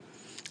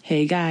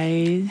Hey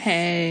guys.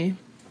 Hey.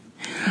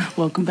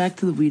 Welcome back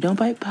to the We Don't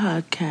Bite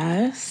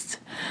podcast.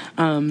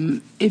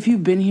 If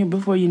you've been here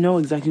before, you know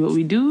exactly what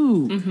we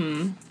do.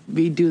 Mm-hmm.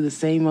 We do the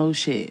same old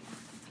shit.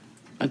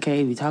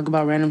 Okay, we talk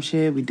about random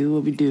shit. We do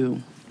what we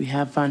do. We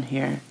have fun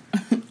here.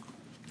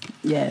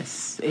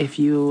 Yes, if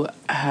you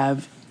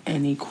have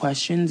any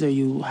questions or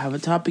you have a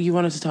topic you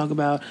want us to talk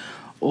about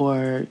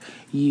or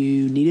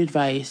you need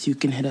advice, you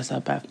can hit us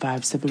up at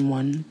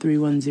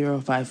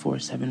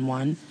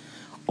 571-310-5471.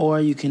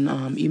 Or you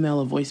can email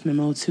a voice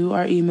memo to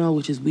our email,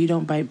 which is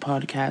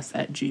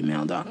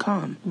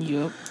wedon'tbitepodcast@gmail.com.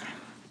 Yep.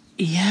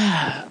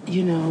 Yeah,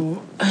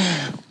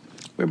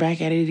 we're back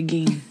at it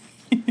again.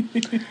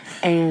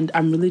 And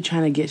I'm really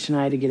trying to get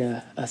Shania to get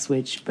a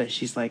Switch, but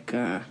she's like...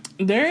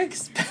 They're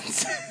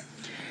expensive.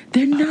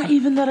 They're not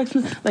even that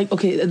expensive. Like,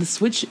 okay, the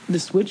Switch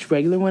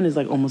regular one is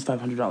like almost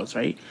 $500,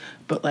 right?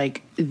 But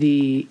like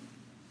the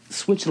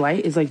Switch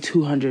Lite is like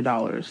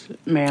 $200,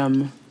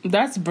 ma'am.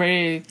 That's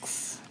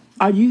breaks.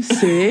 Are you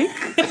sick?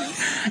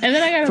 And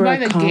then I gotta buy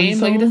the game.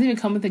 Like, it doesn't even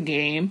come with the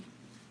game.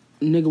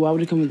 Nigga, why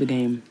would it come with the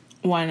game?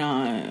 Why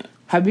not?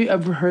 Have you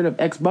ever heard of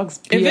Xbox,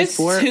 PS4, if it's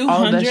 $200,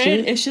 all that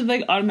shit? It should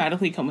like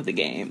automatically come with the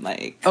game.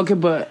 Like, okay,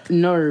 but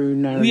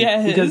no.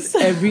 Yes. Because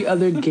every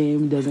other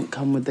game doesn't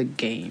come with the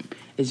game.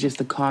 It's just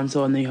the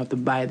console, and then you have to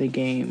buy the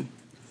game.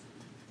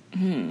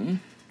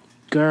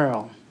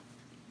 Girl,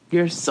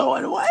 you're so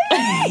annoying.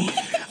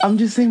 I'm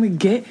just saying, like,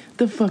 get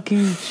the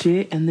fucking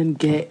shit and then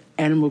get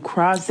Animal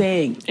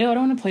Crossing. Ew, I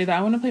don't want to play that.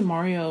 I want to play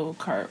Mario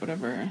Kart,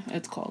 whatever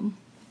it's called.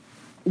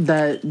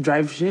 That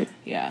drive shit?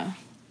 Yeah.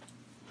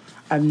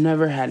 I've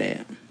never had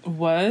it.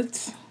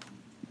 What?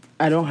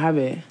 I don't have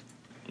it.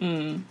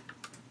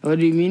 What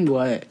do you mean,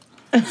 what?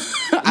 You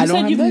I don't said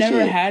have you've that never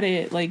shit. had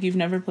it. Like, you've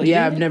never played it?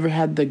 Yeah, I've never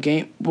had the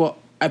game. Well,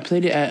 I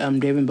played it at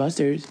Dave &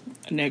 Buster's.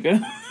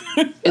 Nigga.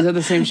 Is that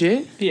the same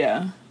shit?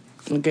 Yeah.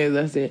 Okay,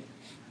 that's it.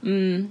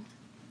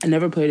 I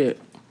never played it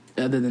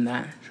other than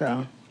that,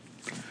 so...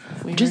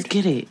 Weird. Just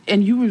get it.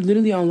 And you were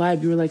literally on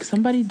live. You were like,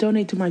 somebody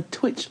donate to my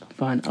Twitch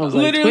fund. I was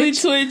literally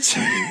like, Twitch?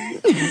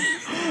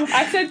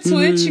 I said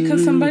Twitch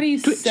because somebody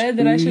said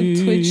that I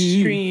should Twitch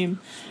stream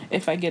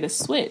if I get a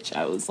Switch.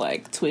 I was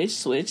like, Twitch,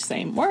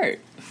 same word.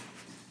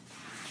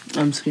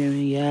 I'm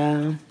screaming,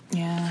 yeah.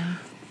 Yeah.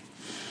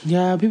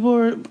 Yeah, people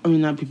are... I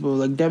mean, not people.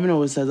 Like, Devin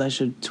always says I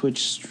should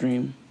Twitch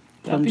stream.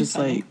 But I'm just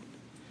funny. like...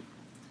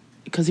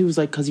 Because he was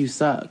like, because you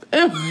suck.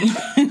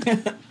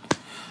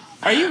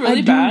 Are you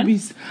really bad?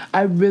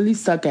 I really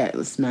suck at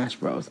Smash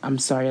Bros. I'm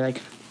sorry.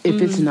 Like,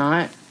 if it's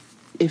not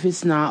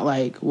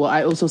like... Well,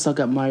 I also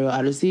suck at Mario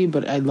Odyssey,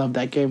 but I love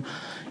that game.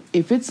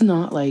 If it's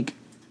not like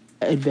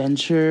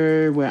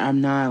adventure where I'm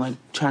not like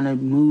trying to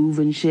move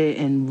and shit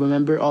and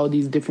remember all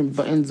these different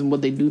buttons and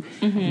what they do,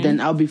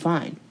 then I'll be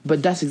fine.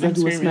 But that's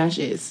exactly what Smash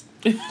is.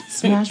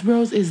 Smash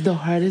Bros is the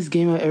hardest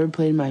game I've ever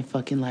played in my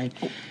fucking life.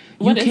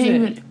 What is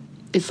it?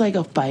 It's like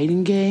a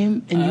fighting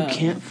game, and you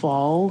can't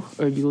fall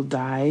or you'll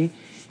die.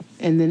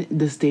 And then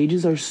the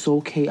stages are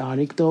so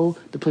chaotic, though.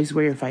 The place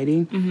where you're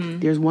fighting.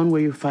 There's one where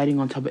you're fighting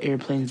on top of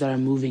airplanes that are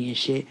moving and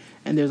shit.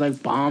 And there's,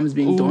 like, bombs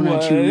being thrown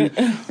at you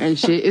and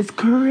shit. It's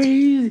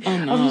crazy. Oh,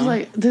 no. I was just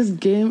like, this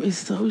game is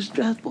so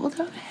stressful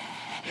to me.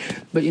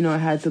 But, I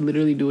had to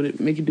literally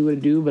make it do what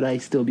it do, but I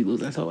still be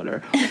losing, so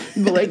whatever.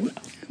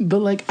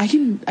 but I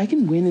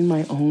can win in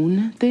my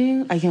own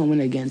thing. I can't win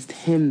against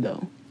him,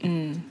 though.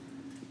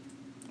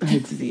 I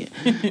hate to see it.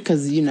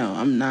 Because,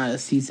 I'm not a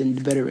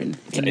seasoned veteran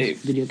in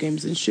video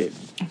games and shit.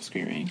 I'm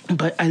screaming.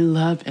 But I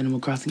love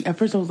Animal Crossing. At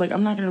first, I was like,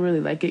 I'm not going to really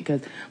like it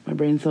because my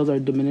brain cells are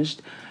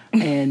diminished.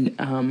 And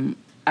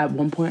at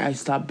one point, I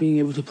stopped being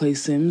able to play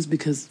Sims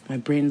because my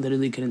brain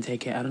literally couldn't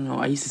take it. I don't know.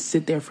 I used to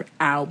sit there for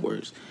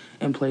hours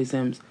and play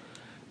Sims.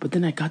 But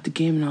then I got the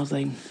game and I was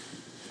like...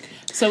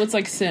 So it's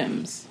like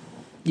Sims.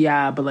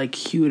 Yeah, but like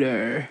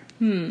cuter.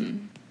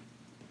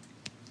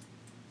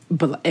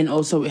 But and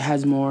also it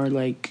has more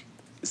like...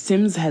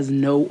 Sims has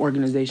no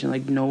organization.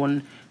 Like, no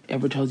one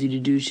ever tells you to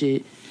do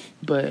shit.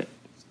 But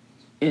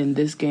in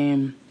this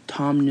game,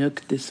 Tom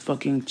Nook, this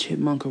fucking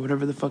chipmunk or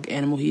whatever the fuck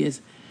animal he is,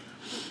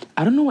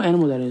 I don't know what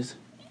animal that is.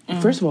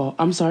 First of all,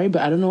 I'm sorry,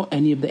 but I don't know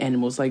any of the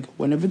animals. Like,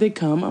 whenever they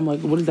come, I'm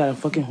like, what is that, a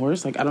fucking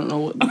horse? Like, I don't know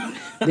what...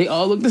 They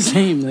all look the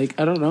same. Like,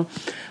 I don't know.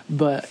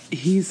 But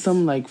he's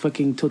some, like,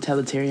 fucking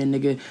totalitarian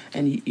nigga,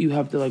 and you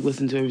have to, like,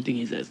 listen to everything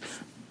he says.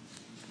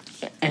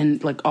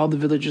 And, like, all the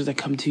villagers that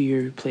come to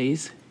your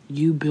place...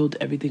 You build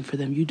everything for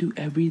them. You do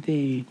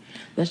everything.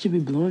 That should be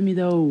blowing me,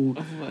 though.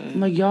 What? I'm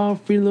like, y'all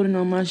freeloading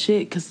on my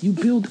shit because you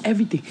build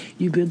everything.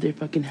 You build their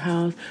fucking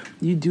house.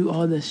 You do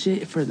all the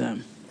shit for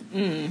them.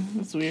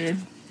 That's weird.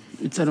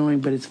 It's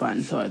annoying, but it's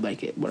fun, so I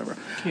like it. Whatever.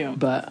 Cute.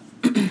 But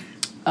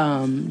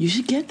you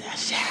should get that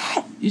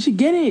shit. You should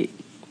get it.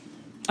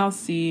 I'll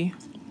see.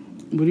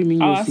 What do you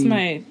mean I'll you'll ask see?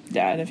 my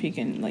dad if he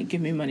can, like,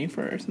 give me money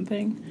for it or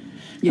something.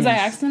 Because Yes.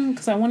 I asked him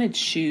because I wanted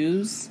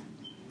shoes.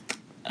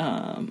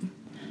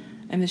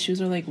 And the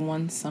shoes are like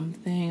one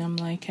something. I'm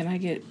like, can I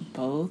get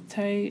both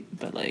tight?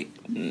 But like,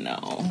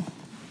 no.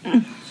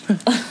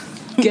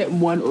 Get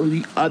one or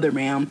the other,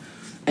 ma'am.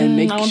 And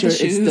make sure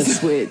it's the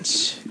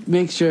Switch.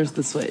 Make sure it's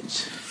the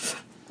switch.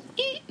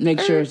 Make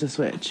sure it's the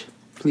switch.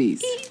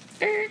 Please.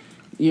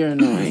 You're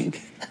annoying.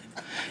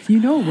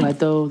 You know what,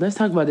 though? Let's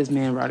talk about this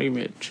man, Roddy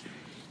Ricch.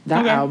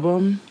 That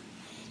album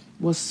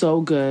was so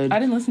good. I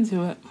didn't listen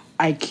to it.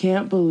 I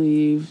can't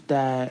believe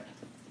that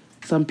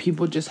some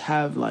people just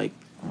have, like,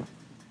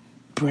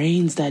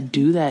 brains that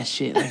do that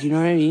shit. Like, you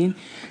know what I mean?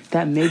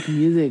 That make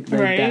music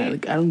like that.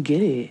 Like, I don't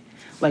get it.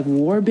 Like,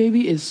 War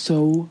Baby is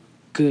so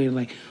good.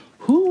 Like,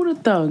 who would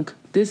have thunk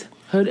this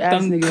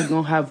hood-ass nigga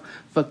gonna have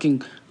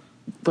fucking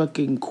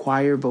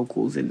choir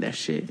vocals in that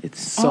shit? It's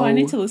so I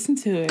need to listen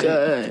to it.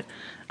 Good.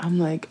 I'm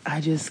like,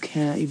 I just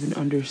can't even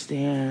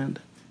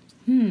understand.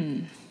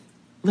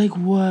 Like,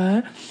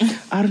 what?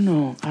 I don't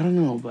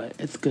know, but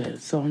it's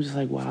good. So I'm just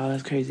like, wow,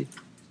 that's crazy.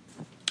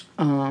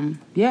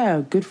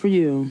 Yeah, good for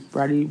you,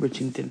 Roddy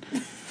Richington.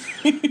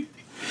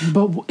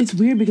 But it's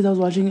weird because I was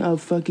watching a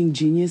fucking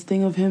Genius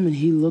thing of him and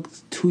he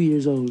looked 2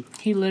 years old.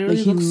 He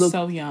literally looks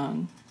so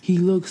young. He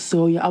looks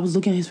so young. I was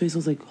looking at his face, I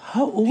was like,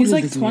 how old is this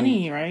man? He's like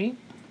 20, right?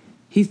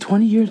 He's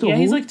 20 years old? Yeah,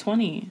 he's like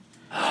 20.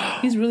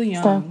 He's really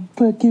young. Stop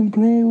fucking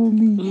playing with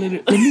me.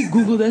 Literally. Let me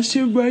Google that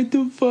shit right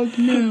the fuck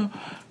now.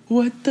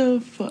 What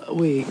the fuck?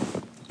 Wait.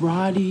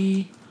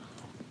 Roddy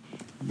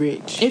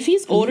Ricch. If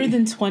he's older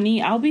than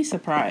 20, I'll be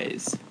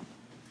surprised.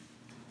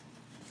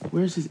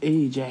 Where's his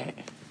age at?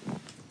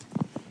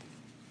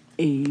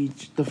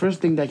 Age. The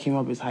first thing that came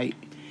up is height.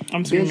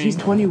 I'm screaming. Bitch, he's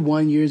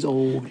 21 years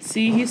old.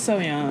 See, he's so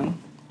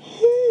young.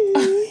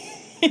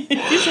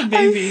 He's a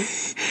baby.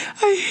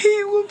 I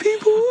hate when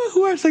people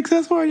who are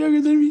successful are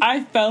younger than me.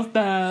 I felt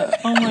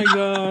that. Oh my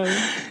god.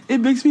 It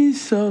makes me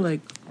so,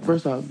 like,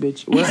 first off,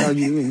 bitch, what are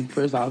you doing?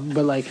 First off.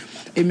 But, like,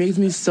 it makes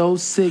me so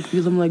sick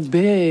because I'm like,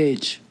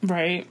 bitch.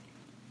 Right.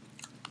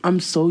 I'm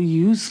so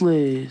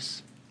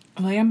useless.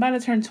 Like, I'm about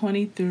to turn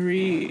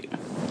 23.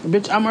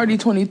 Bitch, I'm already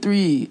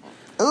 23.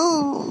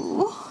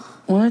 Ooh.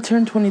 When I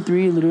turned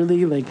 23,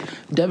 literally, like,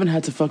 Devin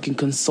had to fucking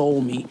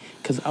console me.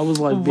 Because I was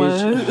like,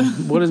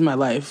 bitch, what is my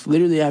life?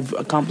 Literally, I've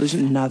accomplished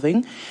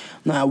nothing.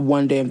 Not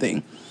one damn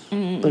thing.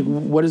 Mm-mm. Like,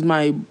 what is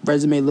my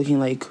resume looking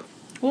like?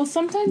 Well,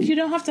 sometimes you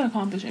don't have to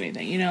accomplish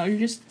anything. You know, you're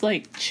just,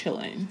 like,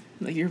 chilling.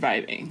 Like, you're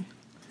vibing.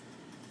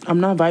 I'm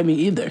not vibing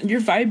either.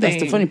 You're vibing.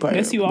 That's the funny part.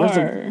 Yes, you are.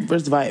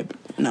 Where's the vibe?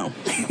 No.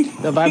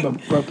 The vibe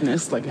of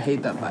brokenness. Like, I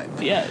hate that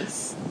vibe.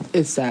 Yes.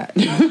 It's sad.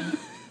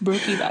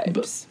 Brokey vibes.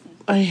 But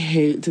I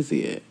hate to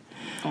see it.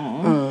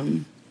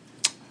 Aww.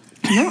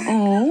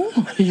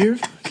 No, you're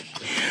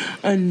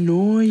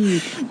annoying.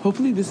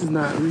 Hopefully this is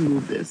not,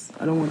 remove this.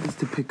 I don't want this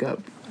to pick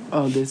up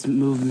this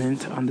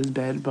movement on this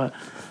bed, but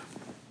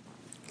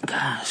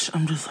gosh,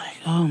 I'm just like,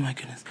 oh my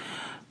goodness.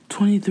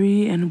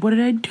 23, and what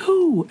did I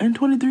do in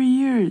 23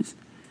 years?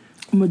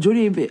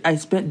 Majority of it I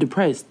spent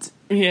depressed.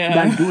 Yeah.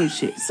 Not doing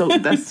shit. So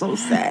that's so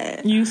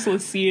sad.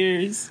 Useless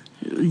years.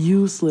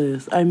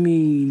 Useless. I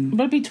mean,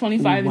 but it'd be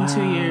 25 in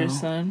 2 years,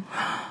 son.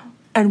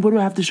 And what do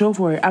I have to show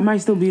for it? I might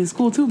still be in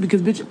school too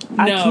because, bitch,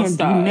 I can't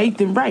do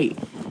nothing right.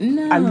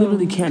 No. I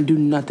literally can't do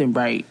nothing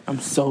right. I'm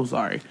so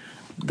sorry.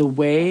 The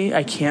way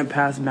I can't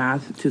pass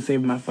math to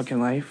save my fucking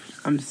life,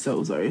 I'm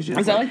so sorry. It's just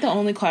Is that like the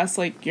only class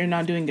like you're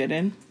not doing good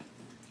in?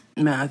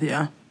 Math,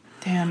 yeah.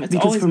 Damn, it's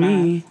because always for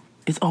math. me,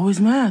 it's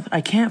always math. I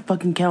can't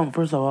fucking count,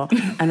 first of all.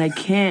 And I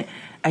can't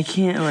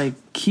like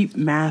keep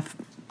math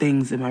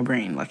things in my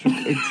brain. Like,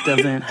 it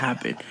doesn't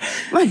happen.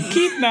 Like,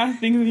 keep math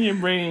things in your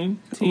brain.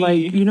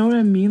 Like, you know what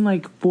I mean?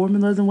 Like,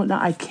 formulas and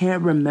whatnot, I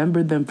can't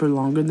remember them for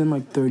longer than,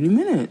 like, 30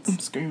 minutes. I'm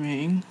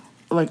screaming.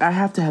 Like, I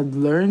have to have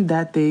learned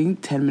that thing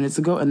 10 minutes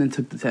ago and then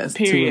took the test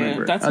to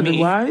remember. That's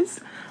Otherwise,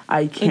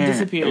 I can't it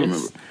disappears.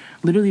 remember.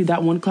 Literally,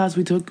 that one class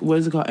we took, what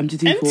is it called?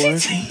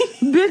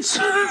 MTT4? Bitch!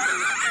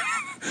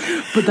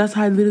 But that's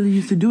how I literally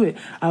used to do it.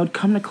 I would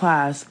come to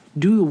class,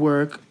 do the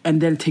work,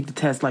 and then take the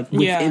test, like,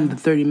 within the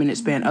 30-minute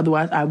span.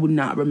 Otherwise, I would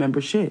not remember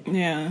shit.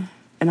 Yeah.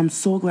 And I'm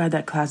so glad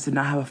that class did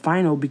not have a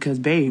final because,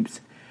 babes,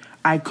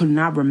 I could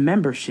not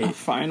remember shit. A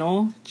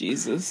final?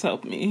 Jesus,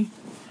 help me.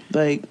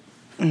 Like,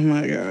 oh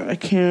my God, I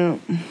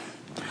can't.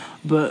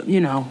 But, you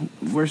know,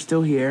 we're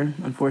still here,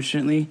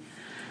 unfortunately.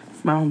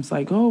 My mom's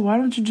like, oh, why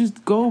don't you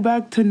just go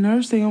back to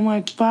nursing? I'm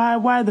like,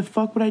 why the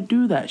fuck would I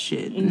do that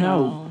shit?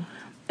 No.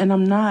 And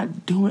I'm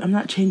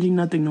not changing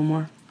nothing no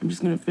more. I'm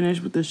just going to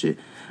finish with this shit.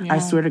 Yeah. I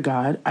swear to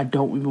God, I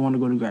don't even want to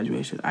go to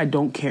graduation. I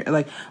don't care.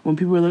 Like, when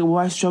people are like, well,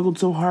 I struggled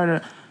so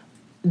hard.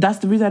 That's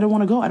the reason I don't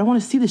want to go. I don't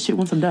want to see this shit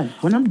once I'm done.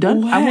 When I'm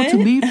done, I want to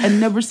leave and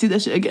never see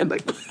that shit again.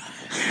 Like,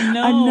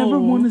 no. I never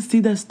want to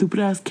see that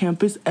stupid-ass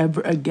campus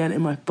ever again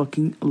in my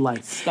fucking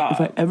life. Stop.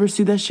 If I ever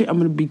see that shit, I'm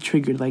going to be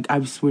triggered. Like,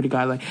 I swear to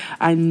God. Like,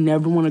 I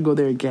never want to go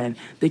there again.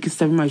 They could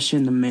send my shit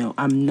in the mail.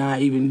 I'm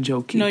not even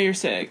joking. No, you're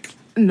sick.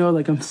 No,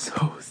 like, I'm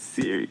so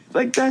serious.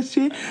 Like, that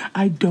shit,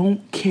 I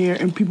don't care.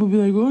 And people be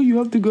like, oh, you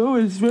have to go.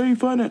 It's very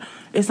fun.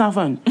 It's not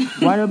fun.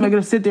 Why am I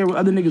going to sit there with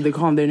other niggas that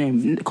call them their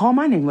name? Call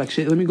my name. Like,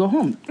 shit, let me go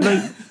home.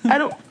 Like, I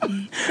don't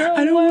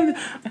want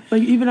to.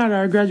 Like, even at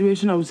our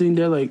graduation, I was sitting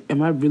there like,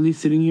 am I really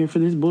sitting here for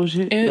this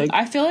bullshit?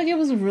 I feel like it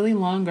was a really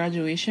long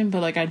graduation,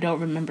 but, like, I don't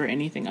remember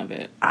anything of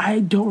it. I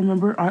don't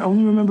remember. I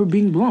only remember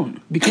being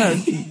blown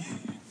because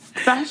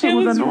That shit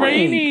was annoying.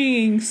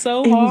 Raining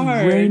so It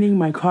hard. was raining.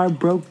 My car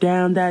broke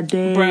down that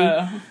day.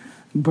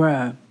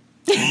 Bruh.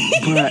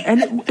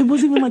 And it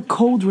wasn't even like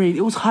cold rain.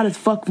 It was hot as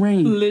fuck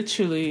rain.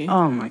 Literally.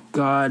 Oh my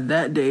god,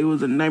 that day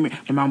was a nightmare.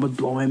 My mom was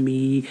blowing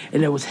me,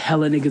 and there was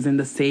hella niggas in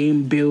the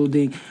same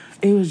building.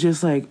 It was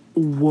just like,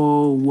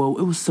 whoa.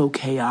 It was so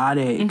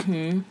chaotic.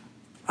 Mm-hmm.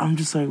 I'm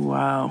just like,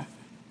 wow.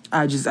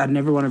 I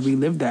never want to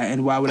relive that,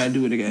 and why would I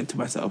do it again to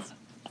myself?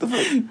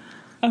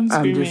 I'm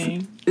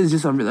screaming. It's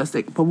just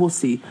unrealistic, but we'll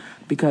see,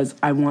 because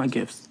I want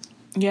gifts.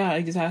 Yeah,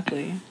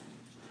 exactly.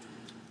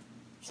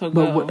 So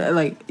go. But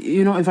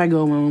if I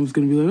go, my mom's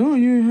gonna be like, "Oh,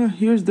 yeah,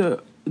 here's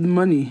the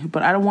money,"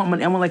 but I don't want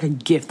money. I want like a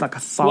gift, like a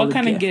solid. What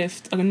kind of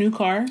gift? Like a new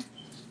car?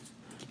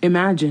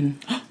 Imagine.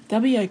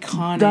 That'd be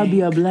iconic. That'd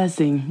be a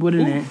blessing,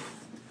 wouldn't it?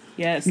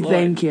 Yes, Lord.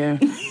 Thank you.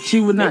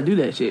 She would not do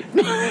that shit.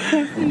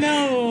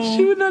 No,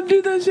 she would not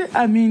do that shit.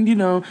 I mean,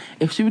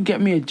 if she would get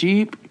me a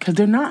Jeep, because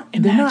they're not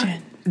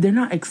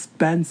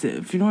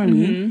expensive. You know what I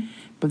mean?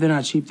 But they're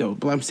not cheap though.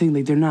 But I'm saying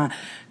like they're not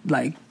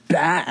like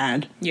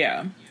bad.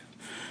 Yeah.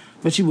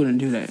 But she wouldn't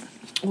do that.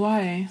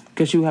 Why?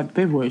 Because she would have to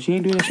pay for it. She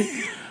ain't doing that shit.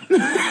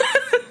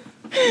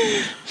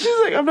 She's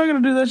like, I'm not gonna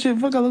do that shit.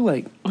 Fuck, I look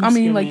like.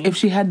 Like if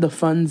she had the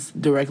funds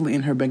directly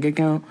in her bank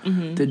account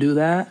to do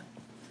that,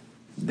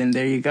 then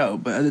there you go.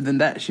 But other than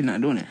that, she's not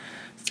doing it.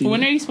 See,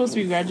 when are you supposed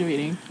to be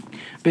graduating?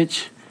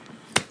 Bitch.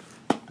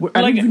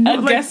 Like a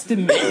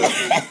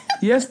guesstimate.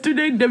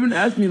 Yesterday, Devin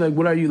asked me, like,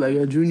 what are you, like,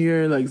 a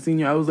junior, like,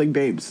 senior? I was like,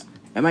 babes,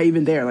 am I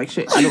even there? Like,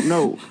 shit, I don't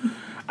know.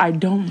 I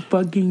don't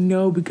fucking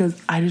know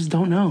because I just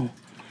don't know.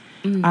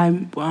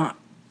 I'm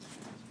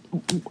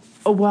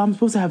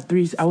supposed to have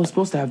I was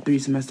supposed to have 3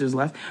 semesters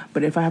left,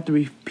 but if I have to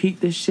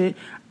repeat this shit,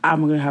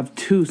 I'm going to have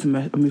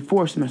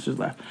 4 semesters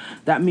left.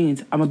 That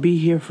means I'm going to be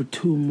here for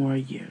 2 more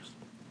years.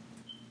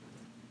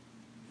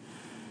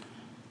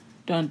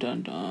 Dun,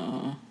 dun,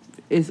 dun.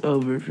 It's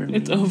over for me.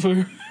 It's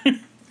over.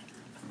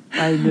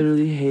 I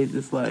literally hate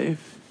this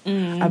life.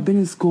 I've been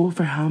in school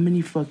for how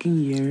many fucking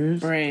years?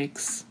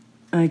 Breaks.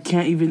 And I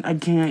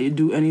can't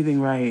do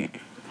anything right.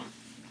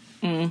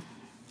 And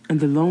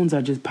the loans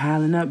are just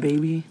piling up,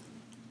 baby.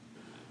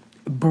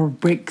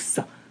 Bricks.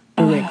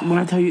 When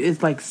I tell you,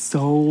 it's like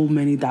so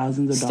many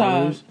thousands of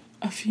dollars.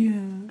 A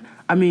few.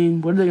 I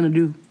mean, what are they gonna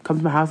do? Come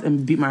to my house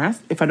and beat my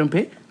ass if I don't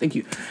pay? Thank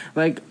you.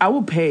 Like, I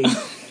will pay.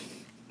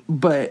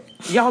 But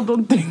y'all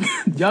don't think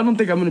I'm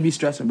gonna be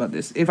stressing about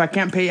this. If I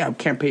can't pay it, I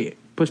can't pay it.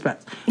 Push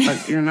back.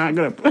 Like, you're not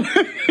gonna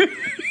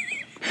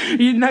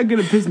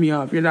piss me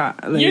off. You're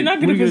not. Like, you're not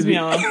gonna piss me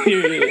off,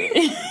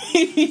 period.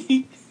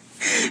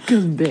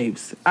 Because,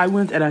 babes, I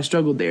went and I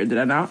struggled there, did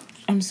I not?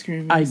 I'm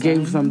screaming. I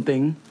gave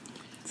something.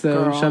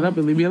 So, girl, shut up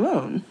and leave me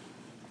alone.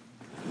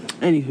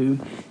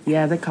 Anywho,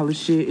 yeah, that college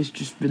shit is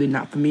just really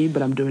not for me,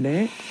 but I'm doing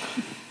it.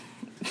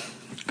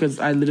 Because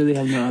I literally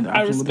have no other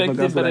option. I respect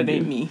it, but it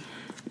ain't me.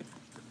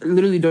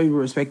 Literally don't even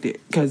respect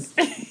it. Because,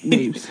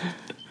 babes,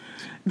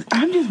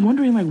 I'm just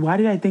wondering, like, why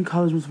did I think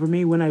college was for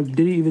me when I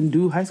didn't even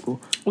do high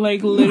school?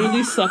 Like,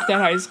 literally sucked at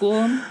high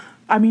school?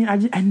 I mean,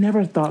 I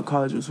never thought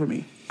college was for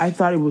me. I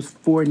thought it was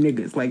for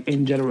niggas, like,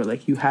 in general.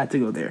 Like, you had to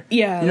go there.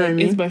 Yeah, you know what I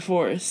mean? It's by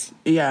force.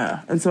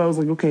 Yeah. And so I was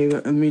like, okay,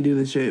 let me do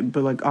this shit.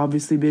 But, like,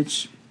 obviously,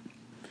 bitch,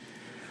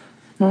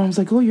 my mom's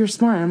like, oh, you're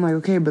smart. I'm like,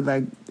 okay, but,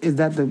 like,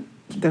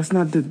 that's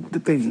not the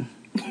thing.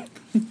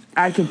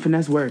 I can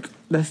finesse work.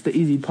 That's the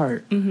easy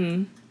part.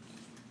 Mm-hmm.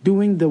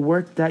 Doing the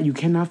work that you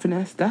cannot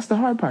finesse, that's the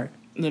hard part.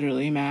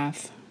 Literally,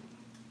 math.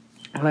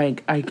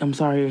 Like, I'm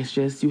sorry, it's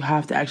just, you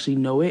have to actually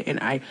know it, and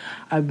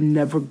I've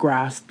never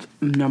grasped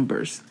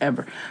numbers,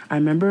 ever. I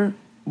remember,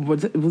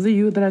 was it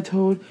you that I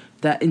told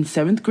that in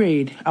 7th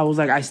grade, I was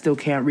like, I still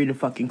can't read a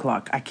fucking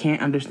clock. I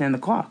can't understand the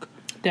clock.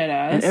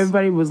 Deadass. And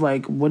everybody was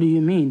like, what do you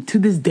mean? To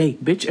this day,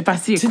 bitch, if I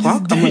see a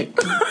clock, I'm like...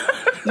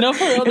 No,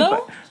 for real,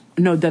 though?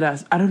 No,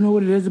 deadass. I don't know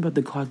what it is about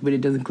the clock, but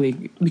it doesn't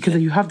click. Because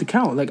you have to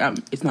count. Like,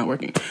 it's not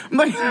working. I'm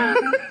like,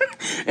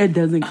 it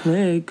doesn't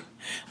click.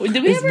 Wait,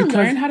 did we ever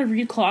learn how to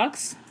read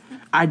clocks?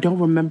 I don't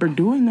remember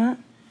doing that.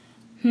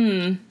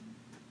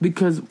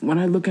 Because when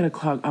I look at a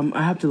clock,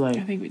 I have to, like...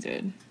 I think we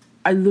did.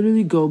 I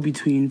literally go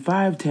between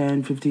 5,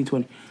 10, 15,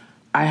 20.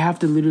 I have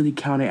to literally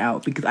count it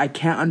out because I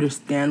can't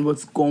understand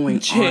what's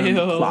going on in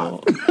the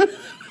clock.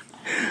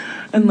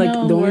 And, like,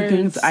 the only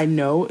things I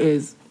know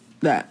is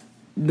that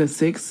the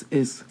 6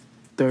 is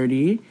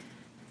 30,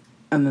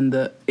 and then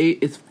the 8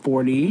 is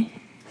 40.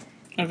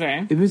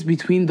 Okay. If it's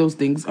between those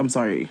things, I'm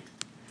sorry.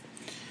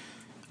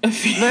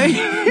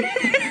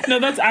 No,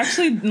 that's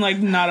actually, like,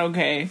 not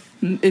okay.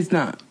 It's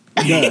not.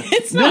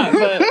 It's not,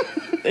 but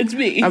it's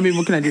me. I mean,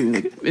 what can I do?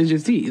 Like, it's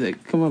just tea.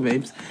 Like, come on,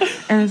 babes.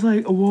 And it's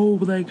like, whoa,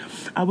 like,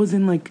 I was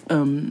in, like,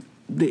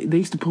 they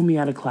used to pull me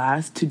out of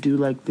class to do,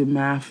 like, the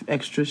math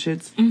extra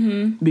shits.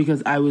 Mm-hmm.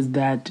 Because I was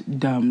that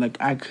dumb. Like,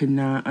 I could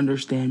not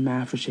understand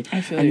math or shit.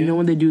 I feel and you know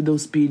when they do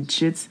those speed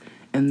shits?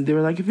 And they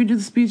were like, if you do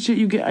the speed shit,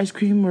 you get ice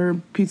cream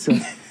or pizza.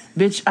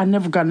 Bitch, I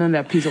never got none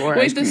of that pizza or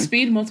ice cream. Wait, the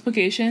speed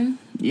multiplication?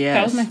 Yeah.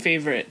 That was my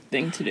favorite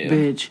thing to do.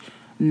 Bitch,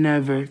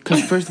 never.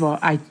 Because first of all,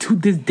 I to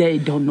this day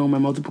don't know my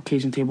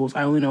multiplication tables.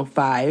 I only know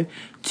 5,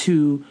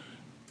 2,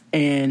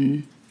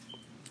 and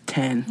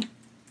 10.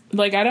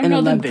 Like, I don't and know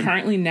 11. them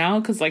currently now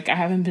because, like, I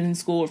haven't been in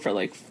school for,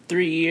 like,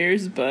 3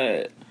 years,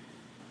 but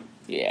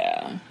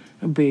yeah.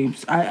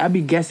 Babes, I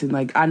be guessing.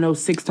 Like, I know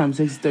 6 times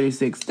 6 is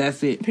 36.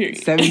 That's it.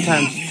 Period. 7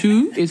 times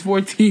 2 is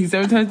 14.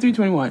 7 times 3,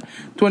 21.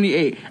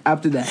 28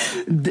 after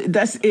that.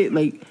 That's it.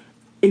 Like,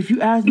 if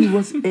you ask me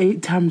what's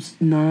 8 times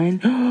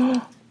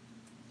 9,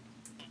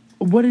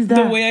 what is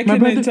that? The way I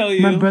couldn't tell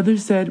you. My brother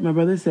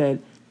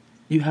said,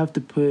 you have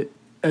to put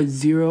a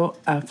 0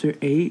 after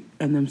 8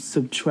 and then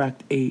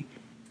subtract 8.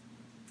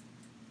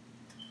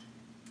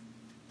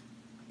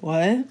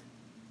 What?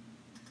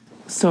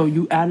 So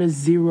you add a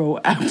 0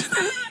 after.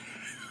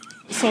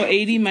 So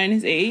 80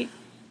 minus 8?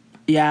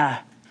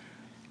 Yeah.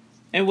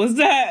 And what's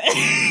that?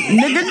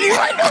 Nigga, do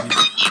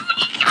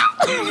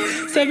I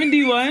know?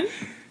 71?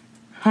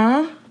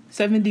 Huh?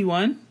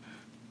 71?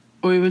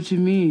 Wait, what you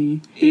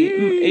mean?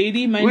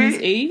 80 minus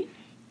Wait. 8?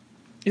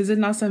 Is it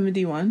not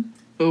 71?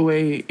 Oh,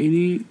 wait,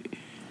 80.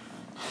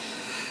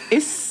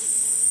 It's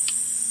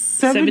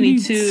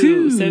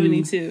 72.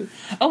 72.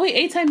 Oh, wait,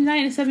 8 times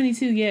 9 is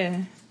 72,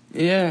 yeah.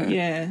 Yeah.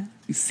 Yeah.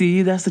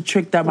 See, that's the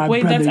trick that my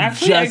Wait, brother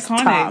that's actually just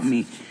iconic. taught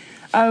me.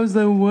 I was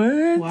like,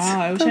 what?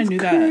 Wow, I wish I That's knew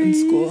that in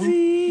school.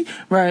 crazy.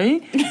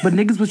 Right? But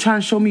niggas was trying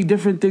to show me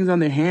different things on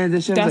their hands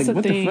and shit. I was That's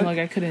like, the what thing. the fuck? Like,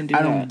 I couldn't do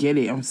I that. don't get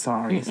it. I'm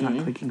sorry. It's not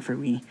clicking for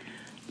me.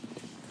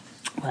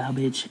 Wow,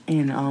 bitch.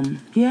 And,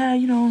 yeah,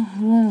 you know,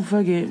 oh,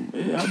 fuck it.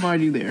 I'm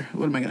already there.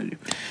 What am I going to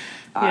do?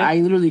 I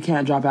literally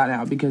can't drop out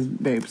now because,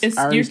 babes, I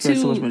already You're spent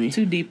so much money.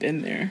 too deep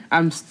in there.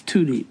 I'm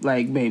too deep.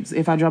 Like, babes,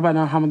 if I drop out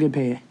now, how am I going to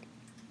pay it?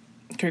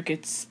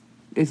 Crickets.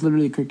 It's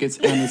literally crickets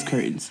and it's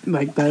curtains.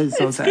 Like, that is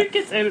so It's sad.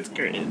 crickets and it's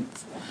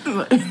curtains.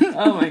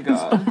 Oh my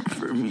god.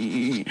 For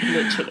me.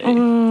 Literally.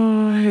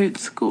 Oh, I hate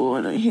school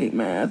and I hate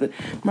math.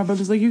 My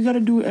brother's like, you gotta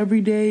do it every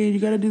day and you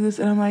gotta do this.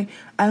 And I'm like,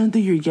 I don't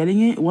think you're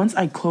getting it. Once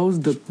I close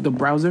the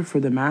browser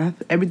for the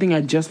math, everything I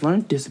just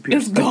learned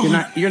disappears. It's Like,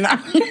 gone. you're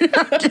not getting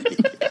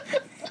it.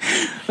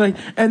 Like,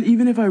 and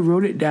even if I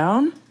wrote it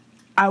down,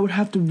 I would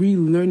have to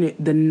relearn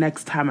it the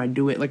next time I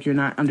do it. Like, you're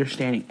not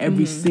understanding.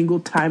 Every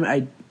single time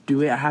I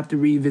do it, I have to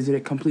revisit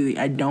it completely.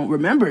 I don't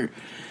remember.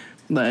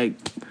 Like,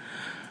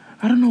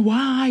 I don't know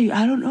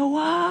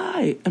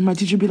why. And my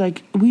teacher would be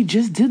like, we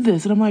just did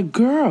this. And I'm like,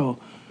 girl,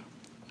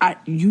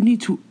 you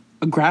need to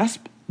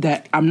grasp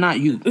that I'm not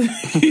you.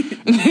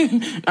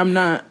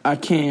 I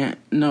can't.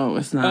 No,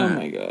 it's not. Oh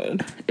my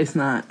god. It's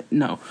not.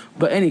 No.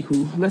 But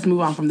anywho, let's move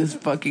on from this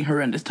fucking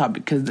horrendous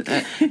topic because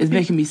it's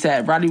making me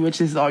sad. Roddy Ricch,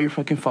 this is all your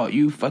fucking fault.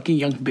 You fucking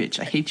young bitch.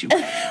 I hate you.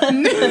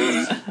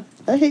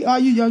 I hate all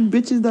you young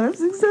bitches that are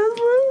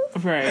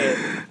successful. Right.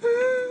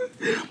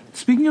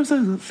 Speaking of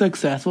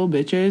successful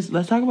bitches,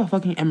 let's talk about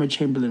fucking Emma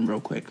Chamberlain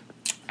real quick.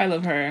 I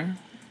love her.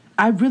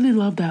 I really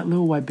love that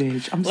little white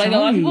bitch. I'm Like, sorry. a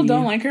lot of people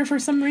don't like her for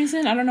some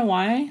reason. I don't know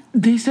why.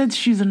 They said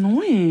she's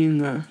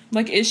annoying.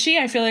 Like, is she?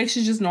 I feel like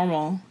she's just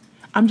normal.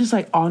 I'm just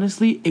like,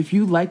 honestly, if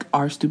you like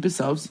our stupid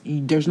selves,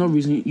 there's no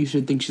reason you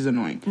should think she's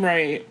annoying.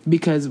 Right.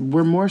 Because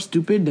we're more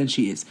stupid than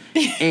she is.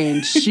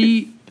 And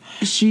she'd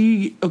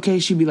be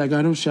like,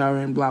 I don't shower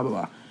and blah, blah,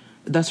 blah.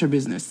 That's her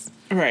business.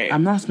 Right.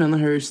 I'm not smelling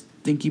her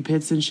stinky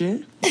pits and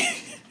shit.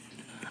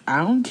 I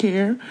don't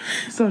care.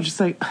 So I'm just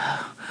like,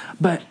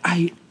 but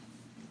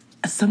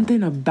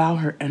something about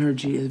her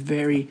energy is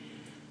very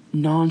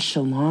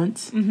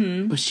nonchalant,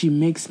 but she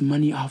makes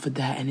money off of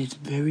that, and it's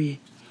very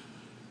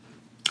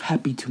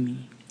happy to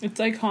me. It's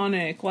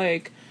iconic.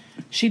 Like,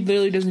 she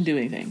literally doesn't do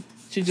anything.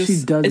 She She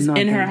just does is in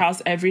nothing. her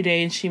house every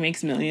day and she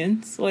makes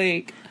millions.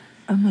 Like,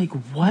 I'm like,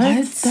 what?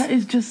 What? That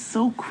is just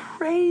so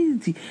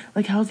crazy.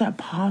 Like, how's that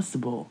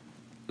possible?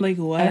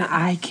 what? And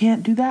I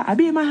can't do that. I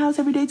be in my house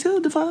every day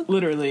too. The fuck?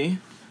 Literally.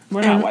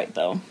 We're And- not white,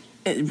 though.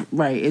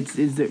 Right. It's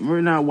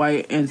we're not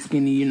white and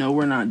skinny. You know,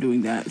 we're not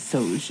doing that.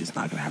 So it's just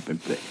not gonna happen.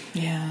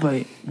 Yeah.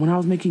 But when I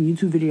was making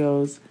YouTube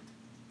videos,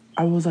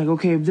 I was like,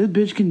 okay, if this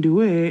bitch can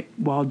do it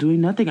while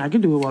doing nothing, I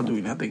can do it while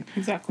doing nothing.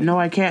 Exactly. No,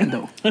 I can't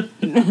though.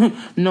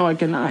 No, I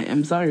cannot.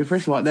 I'm sorry.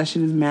 First of all, that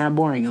shit is mad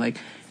boring. Like,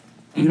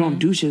 you don't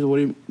do shit. What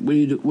do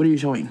you do? What are you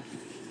showing?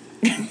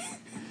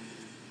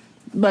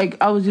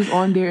 Like, I was just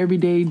on there every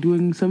day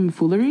doing some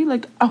foolery.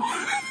 Like,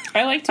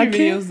 I liked your I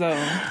can't- videos,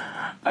 though.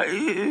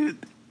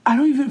 I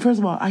don't even, first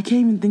of all, I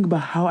can't even think about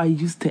how I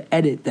used to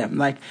edit them.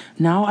 Like,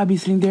 now I be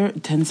sitting there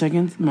 10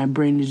 seconds, my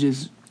brain is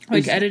just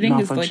Like, is editing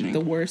is, like, malfunctioning. the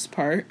worst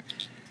part.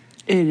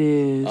 It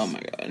is. Oh, my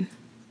God.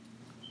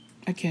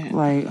 I can't.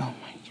 Like, oh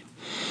my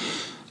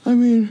God. I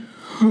mean,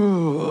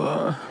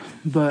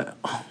 but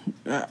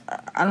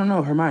I don't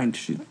know, her mind,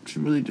 she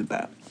really did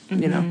that,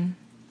 you know?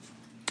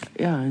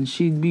 Yeah, and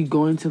she'd be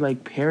going to,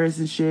 like, Paris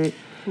and shit.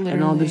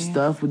 And all this Literally.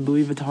 stuff with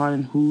Louis Vuitton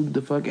and who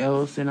the fuck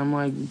else. And I'm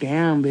like,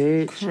 damn,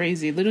 bitch.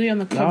 Crazy. Literally on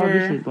the Y'all cover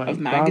bitches, like,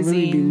 of y'all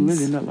really be magazines.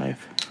 living that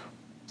life.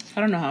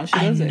 I don't know how she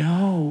I does it.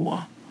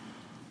 know.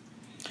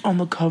 On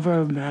the cover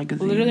of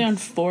magazines. Literally on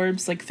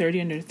Forbes, like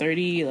 30 under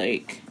 30,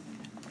 like,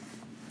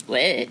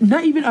 what?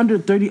 Not even under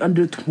 30,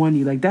 under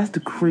 20. Like, that's the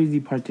crazy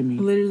part to me.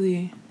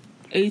 Literally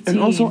 18. And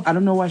also, I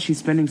don't know why she's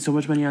spending so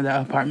much money on that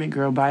apartment,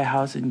 girl. Buy a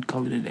house and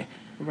call it a day.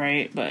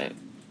 Right, but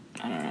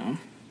I don't know.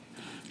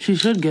 She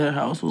should get a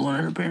house with one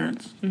of her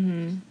parents.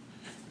 Mm-hmm.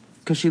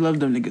 Because she loves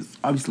them niggas,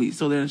 obviously.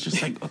 So then it's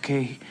just like,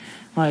 okay,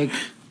 like,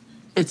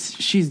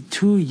 she's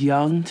too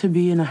young to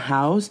be in a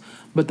house,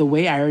 but the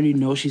way I already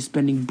know she's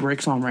spending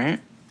bricks on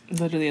rent.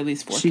 Literally at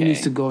least $4,000. She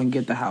needs to go and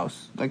get the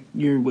house. Like,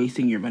 you're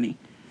wasting your money.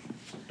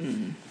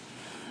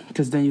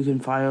 Because then you can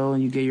file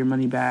and you get your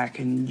money back.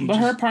 But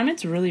her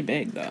apartment's really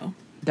big, though.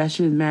 That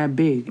shit is mad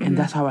big. And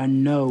that's how I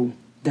know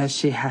that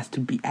shit has to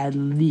be at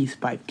least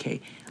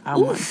 $5,000.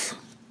 I'm like,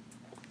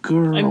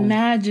 girl.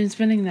 Imagine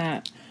spending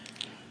that.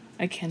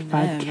 I can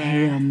never.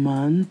 $5,000 a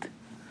month?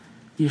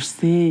 You're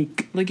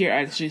sick. Like, you're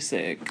actually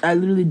sick. I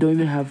literally don't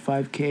even have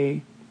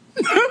 $5,000.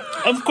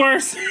 Of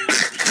course.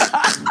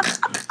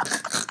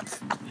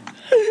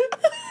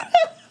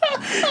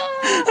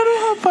 I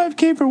don't have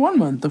 $5,000 for 1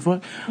 month. The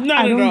fuck?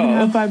 Not I don't at all. even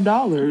have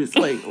 $5.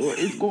 Like, what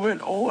is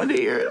going on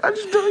here? I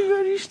just don't even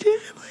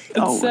understand. Like,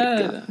 It's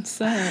sad. It's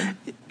sad.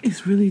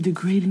 It's really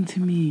degrading to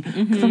me.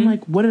 Because I'm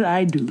like, what did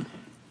I do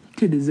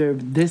to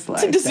deserve this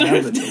life? To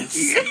deserve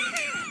this.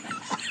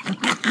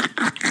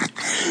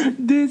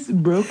 This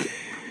broke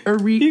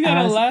You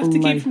gotta laugh to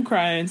life. keep from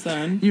crying,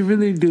 son. You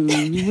really do.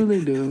 You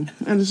really do.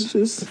 And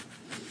it's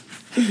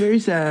very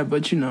sad,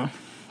 but you know,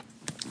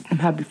 I'm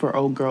happy for our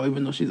old girl,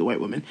 even though she's a white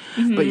woman.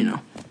 But you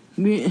know,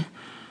 we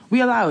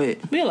allow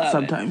it. We allow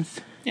sometimes.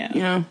 it. Yeah.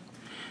 You know,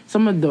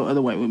 some of the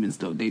other white women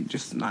still, they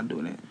just not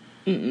doing it.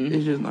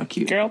 It's just not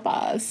cute. Girl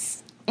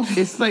boss.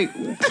 It's like,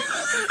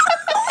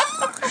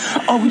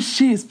 oh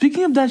shit,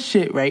 speaking of that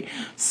shit, right?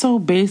 So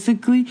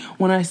basically,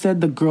 when I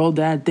said the girl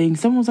dad thing,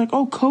 someone was like,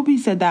 oh, Kobe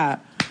said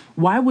that.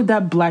 Why would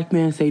that black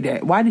man say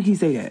that? Why did he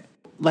say that?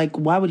 Like,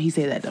 why would he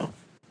say that, though?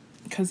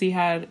 Because he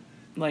had,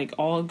 like,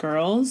 all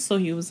girls, so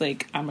he was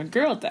like, I'm a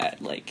girl dad.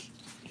 Like,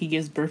 he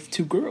gives birth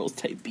to girls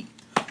type beat.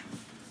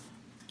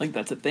 Like,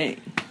 that's a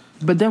thing.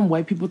 But then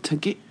white people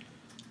took it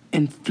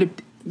and flipped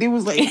it. They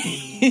was like,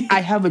 I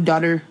have one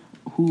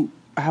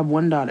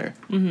daughter.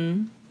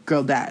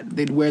 Girl dad.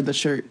 They'd wear the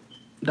shirt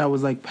that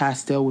was, like,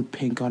 pastel with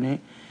pink on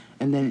it.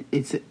 And then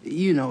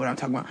you know what I'm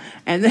talking about.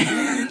 And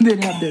then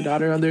they'd have their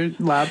daughter on their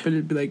lap and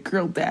it'd be like,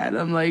 girl dad.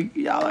 I'm like,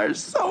 y'all are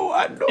so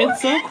annoying.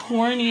 It's so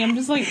corny. I'm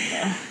just like,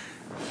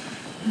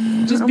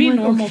 just be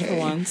normal for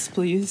once,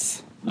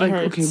 please. Like,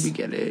 okay, we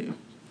get it.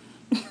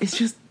 It's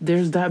just,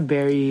 there's that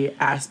Barry,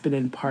 Aspen,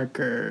 and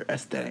Parker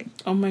aesthetic.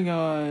 Oh my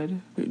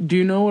god. Do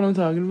you know what I'm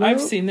talking about? I've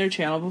seen their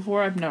channel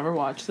before. I've never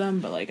watched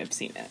them, but, like, I've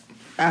seen it.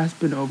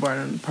 Aspen,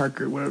 Obart, and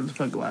Parker, whatever the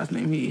fuck last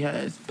name he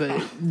has.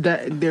 But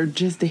that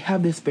they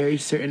have this very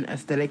certain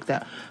aesthetic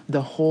that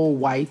the whole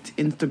white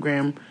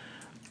Instagram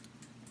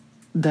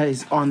that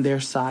is on their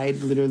side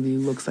literally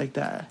looks like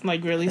that.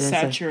 Like, really and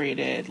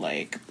saturated,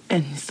 like...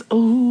 And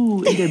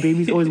and their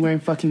baby's always wearing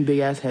fucking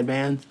big-ass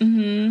headbands.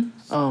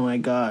 Oh my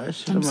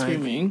gosh. I'm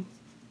screaming.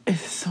 Like,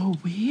 it's so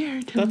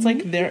weird. That's,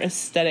 like, their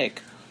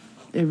aesthetic.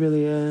 It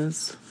really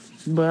is.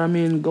 But, I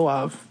mean, go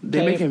off.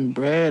 They're making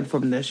bread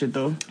from that shit,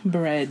 though.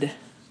 Bread.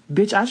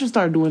 Bitch, I should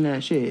start doing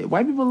that shit.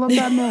 White people love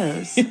that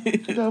mess.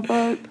 The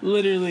fuck?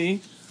 Literally.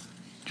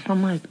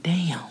 I'm like,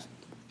 damn.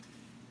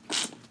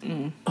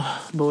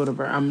 But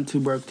whatever. I'm too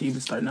broke to even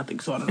start nothing,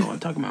 so I don't know what I'm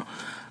talking about.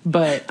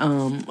 But,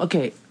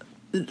 okay.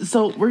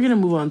 So, we're gonna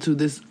move on to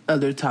this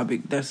other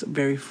topic that's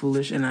very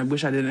foolish, and I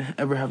wish I didn't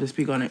ever have to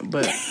speak on it,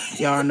 but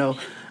y'all know.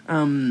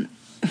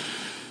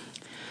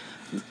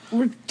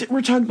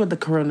 We're talking about the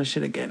corona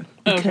shit again.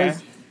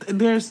 Because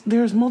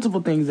there's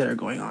multiple things that are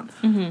going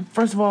on.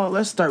 First of all,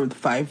 let's start with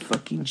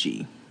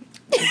 5G.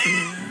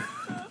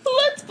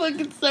 Let's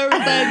fucking start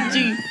with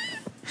 5G.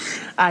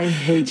 I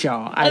hate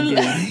y'all. I do.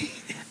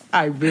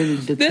 I really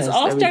detest this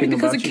all started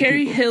because of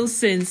Carrie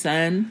Hilson,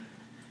 son.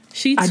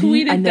 She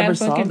tweeted that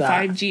fucking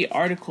 5G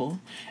article,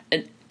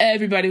 and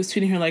everybody was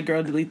tweeting her like,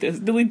 "Girl, delete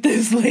this.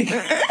 Like,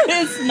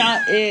 it's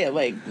not it.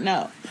 Like,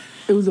 no."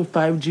 It was a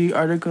 5G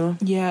article?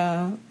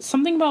 Yeah.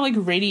 Something about, like,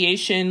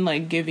 radiation,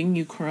 like, giving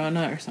you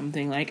corona or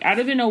something. Like, I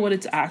don't even know what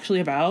it's actually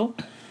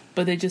about,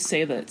 but they just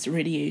say that it's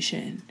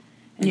radiation.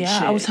 Yeah,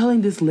 shit. I was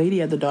telling this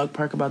lady at the dog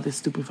park about this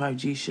stupid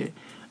 5G shit.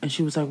 And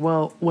she was like,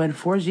 well, when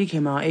 4G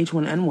came out,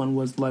 H1N1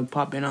 was, like,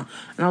 popping out.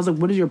 And I was like,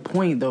 what is your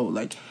point, though?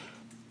 Like,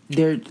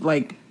 they're,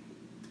 like,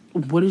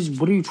 what are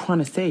you trying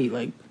to say?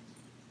 Like,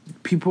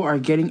 people are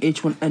getting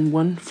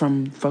H1N1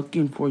 from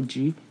fucking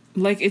 4G?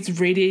 Like, it's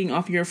radiating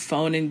off your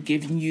phone and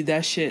giving you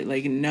that shit.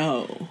 Like,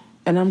 no.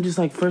 And I'm just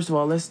like, first of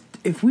all, if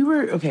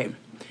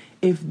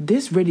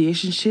this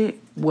radiation shit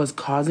was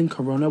causing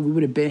corona, we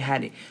would have been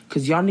had it.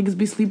 Because y'all niggas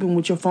be sleeping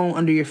with your phone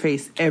under your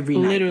face every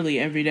night. Literally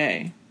every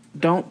day.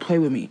 Don't play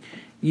with me.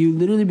 You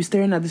literally be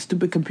staring at the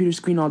stupid computer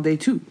screen all day,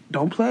 too.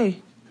 Don't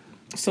play.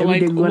 So,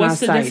 like,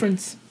 what's the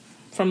difference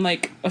from,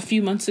 like, a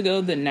few months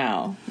ago than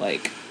now?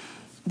 Like,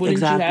 wouldn't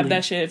you have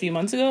that shit a few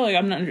months ago? Like,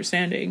 I'm not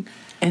understanding.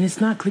 And it's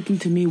not clicking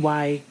to me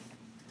why...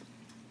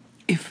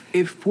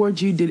 If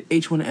 4G did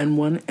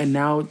H1N1 and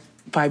now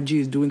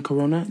 5G is doing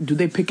corona, do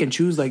they pick and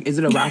choose? Like, is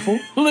it a raffle?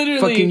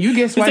 Literally. Fucking, you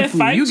get swine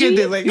flu. You get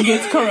it, like... You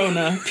get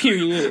corona,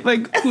 period.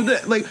 Like,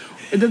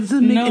 It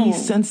doesn't make any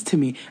sense to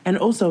me. And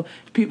also,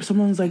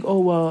 someone's like, oh,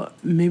 well,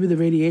 maybe the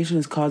radiation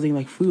is causing,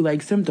 like,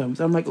 flu-like symptoms.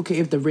 I'm like, okay,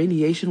 if the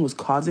radiation was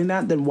causing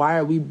that, then why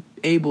are we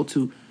able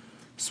to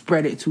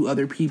spread it to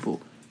other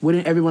people?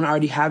 Wouldn't everyone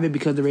already have it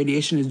because the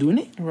radiation is doing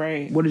it?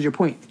 Right. What is your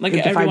point? Like,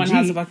 if everyone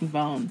has a fucking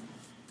phone.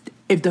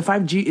 If the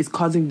 5G is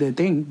causing the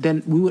thing,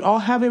 then we would all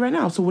have it right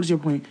now. So what is your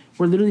point?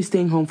 We're literally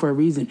staying home for a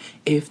reason.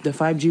 If the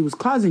 5G was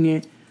causing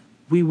it,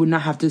 we would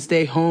not have to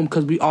stay home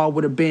because we all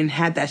would have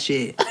had that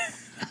shit.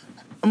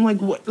 I'm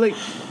like, what? Like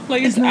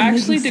it's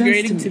actually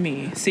degrading to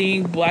me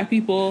seeing black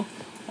people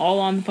all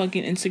on the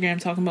fucking Instagram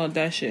talking about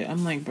that shit.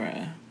 I'm like,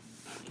 bruh.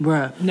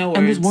 No words.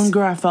 And there's one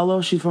girl I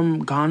follow. She's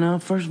from Ghana.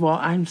 First of all,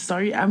 I'm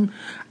sorry.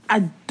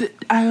 I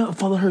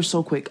follow her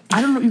so quick.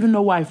 I don't even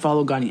know why I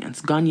follow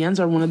Ghanaians. Ghanaians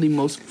are one of the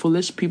most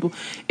foolish people.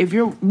 If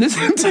you're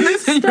listening to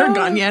this and you're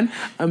Ghanaian,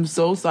 I'm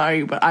so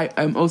sorry, but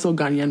I'm also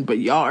Ghanaian, but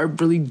y'all are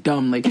really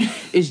dumb. Like,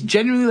 it's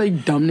genuinely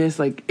like dumbness.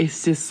 Like,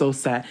 it's just so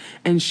sad.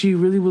 And she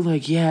really was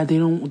like, yeah, they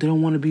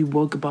don't want to be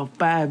woke about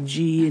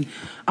 5G. And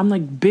I'm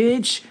like,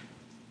 bitch,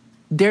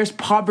 there's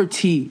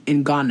poverty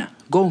in Ghana.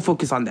 Go and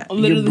focus on that.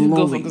 Literally, you're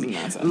blowing me.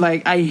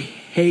 Like, I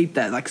hate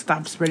that. Like,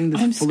 stop spreading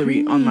this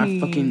foolery on my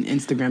fucking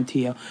Instagram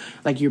TL.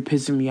 Like, you're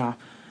pissing me off.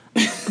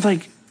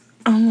 Like,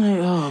 I'm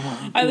like, oh my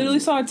God. I literally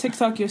saw a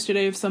TikTok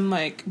yesterday of some,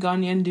 like,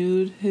 Ghanaian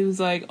dude who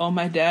was like, oh,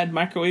 my dad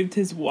microwaved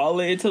his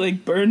wallet to,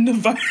 like, burn the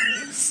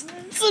virus.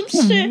 Some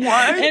shit.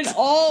 What? And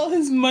all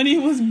his money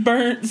was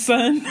burnt,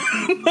 son.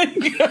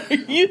 Like, are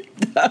you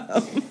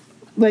dumb?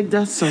 Like,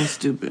 that's so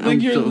stupid. Like, I'm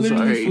you're so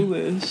literally sorry.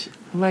 foolish.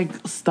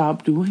 Like,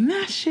 stop doing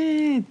that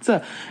shit.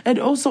 And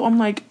also, I'm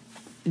like,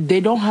 they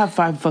don't have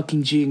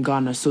 5G in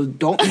Ghana, so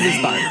don't even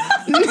start.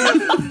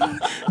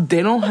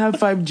 They don't have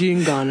 5G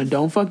in Ghana.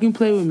 Don't fucking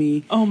play with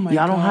me. Oh my God.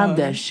 Y'all don't have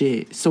that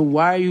shit. So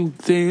why are you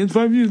saying it's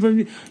 5G, it's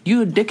 5G?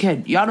 You a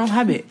dickhead. Y'all don't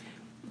have it.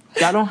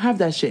 Y'all don't have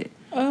that shit.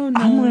 Oh, no.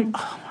 I'm like,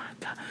 oh my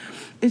God.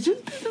 It's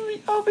just pissing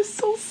me off. It's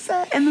so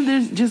sad. And then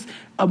there's just,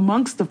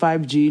 amongst the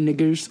 5G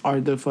niggas are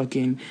the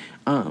fucking,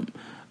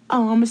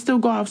 I'ma still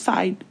go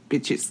outside,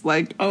 bitches.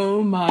 Like,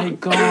 oh my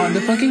God,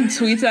 the fucking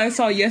tweets I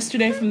saw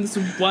yesterday from this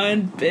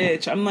one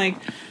bitch. I'm like,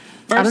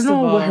 I don't know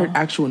what her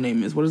actual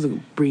name is. What is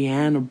it,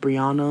 Brianne or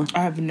Brianna?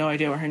 I have no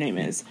idea what her name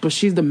is. But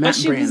she's the Met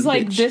Brand. But she was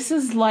like, bitch. This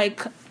is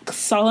like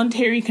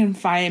solitary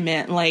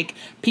confinement. Like,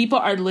 people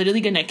are literally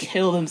gonna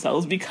kill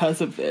themselves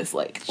because of this.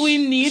 Like, we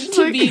need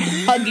to be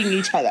hugging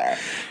each other.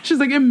 She's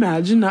like,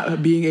 imagine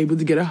not being able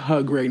to get a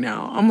hug right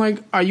now. I'm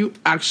like, are you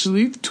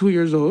actually 2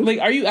 years old? Like,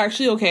 are you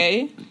actually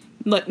okay?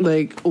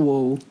 Like,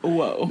 whoa,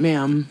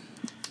 ma'am.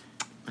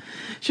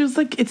 She was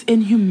like, it's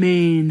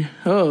inhumane.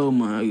 Oh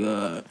my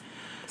God.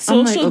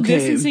 Social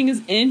distancing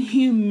is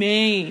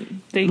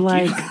inhumane. Thank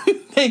you.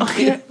 Thank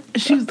you.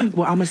 She was like,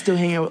 well, I'm gonna still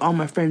hang out with all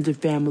my friends and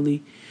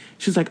family.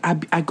 She was like,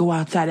 I go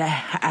outside, I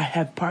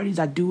have parties,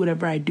 I do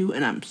whatever I do,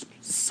 and I'm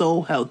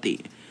so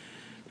healthy.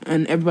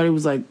 And everybody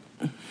was like,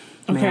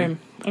 okay,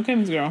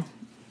 Miss Girl.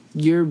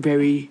 You're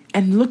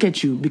and look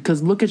at you,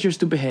 because look at your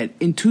stupid head.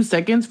 In 2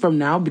 seconds from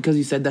now, because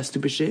you said that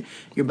stupid shit,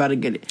 you're about to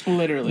get it.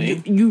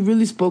 Literally. You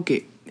really spoke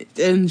it.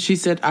 And she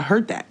said, I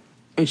heard that.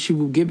 And she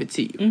will give it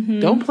to you. Mm-hmm.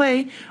 Don't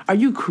play. Are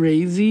you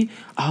crazy?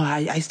 Oh,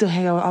 I still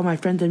hang out with all my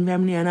friends and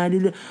family and I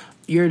did it.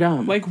 You're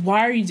dumb. Like, why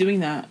are you doing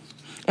that?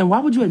 And why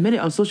would you admit it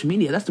on social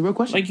media? That's the real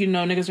question. Like, you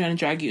know niggas are gonna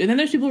drag you. And then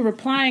there's people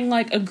replying,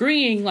 like,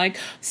 agreeing, like,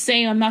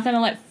 saying, I'm not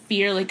gonna let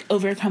fear, like,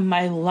 overcome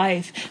my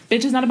life.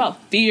 Bitch, it's not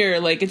about fear.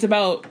 Like, it's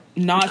about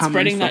not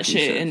spreading that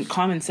shit and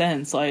common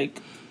sense. Like,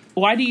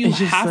 why do you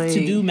have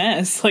to do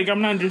mess? Like,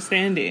 I'm not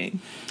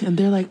understanding. And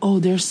they're like, oh,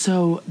 they're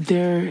such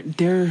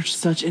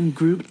in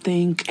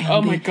groupthink. And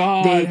oh my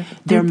God.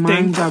 Their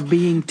minds are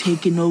being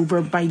taken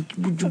over by...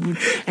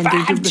 And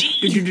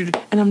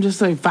I'm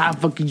just like,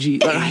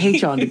 5G. Like, I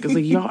hate y'all niggas.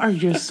 Like, y'all are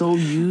just so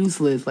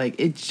useless. Like,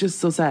 it's just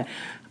so sad.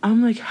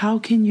 I'm like, how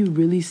can you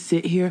really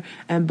sit here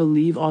and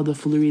believe all the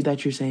foolery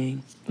that you're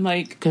saying?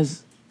 Like...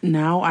 Because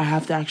now I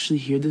have to actually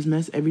hear this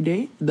mess every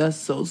day. That's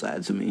so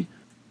sad to me.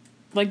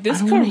 Like,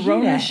 this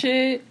corona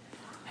shit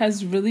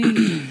has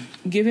really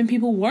given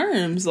people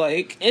worms.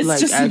 Like, it's like,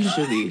 just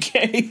actually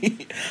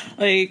okay.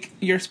 Like,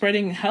 you're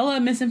spreading hella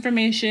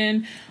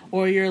misinformation,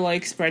 or you're,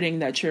 like, spreading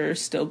that you're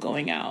still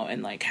going out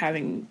and, like,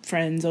 having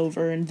friends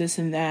over and this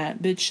and that.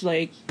 Bitch,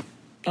 like,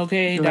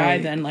 okay, die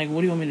then. Like,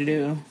 what do you want me to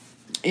do?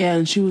 Yeah,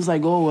 and she was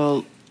like,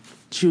 the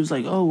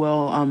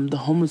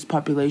homeless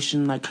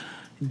population, like,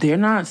 they're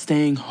not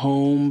staying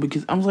home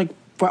because... I was like,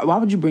 why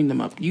would you bring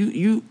them up?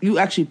 You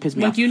actually pissed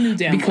me off. Like, you knew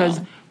damn because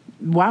well.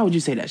 Why would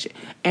you say that shit?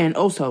 And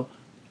also,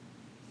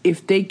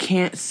 if they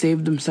can't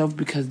save themselves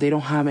because they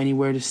don't have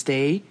anywhere to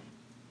stay,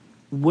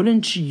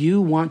 wouldn't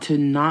you want to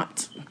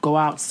not go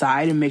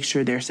outside and make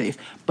sure they're safe?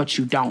 But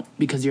you don't,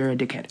 because you're a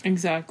dickhead.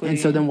 Exactly. And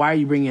so then why are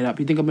you bringing it up?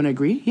 You think I'm going to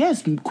agree?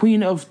 Yes,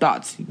 queen of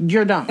thoughts.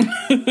 You're dumb.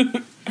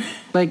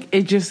 Like,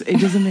 it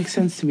doesn't make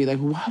sense to me. Like,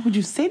 why would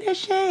you say that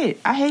shit?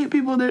 I hate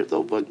people. They're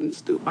so fucking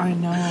stupid. I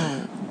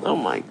know. Oh,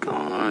 my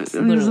God. It's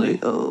literally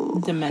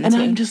demented.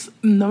 And I'm just...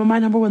 my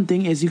number one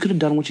thing is you could have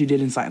done what you did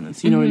in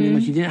silence. You know what I mean?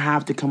 Like, you didn't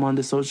have to come on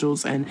the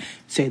socials and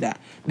say that.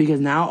 Because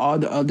now all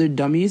the other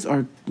dummies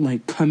are,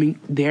 like, coming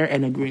there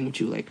and agreeing with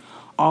you. Like,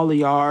 all of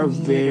y'all are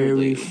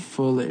very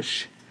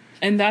foolish.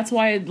 And that's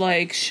why,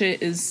 like,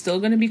 shit is still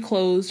going to be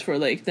closed for,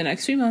 like, the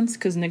next few months.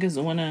 Because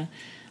niggas want to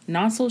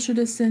not social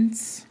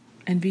distance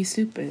and be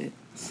stupid.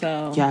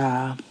 So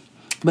yeah,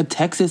 but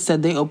Texas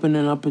said they open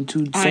it up in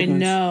 2 seconds. I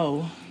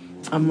know.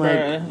 I'm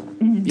like,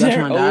 y'all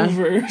trying to die?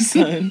 Over,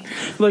 son.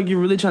 Like, you're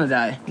really trying to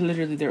die.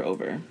 Literally, they're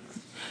over.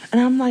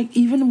 And I'm like,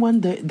 even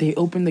when they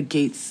open the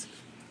gates,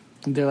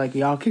 they're like,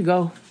 y'all can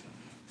go.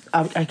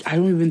 I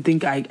don't even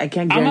think I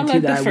can't guarantee that I will. I'm gonna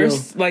let the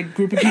first like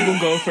group of people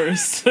go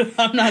first.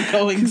 I'm not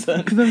going,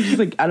 son. Because I'm just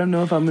like, I don't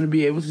know if I'm gonna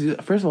be able to do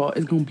that. First of all,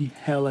 it's gonna be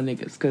hella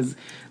niggas because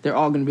they're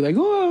all gonna be like,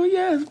 oh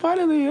yes,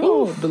 finally,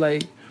 oh. But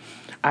like,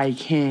 I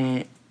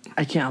can't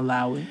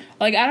allow it.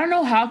 Like, I don't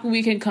know how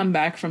we can come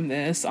back from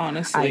this.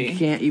 Honestly, I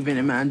can't even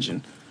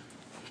imagine.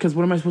 Because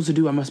what am I supposed to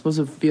do? Am I supposed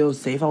to feel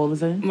safe all of a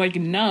sudden? Like,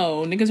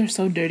 no, niggas are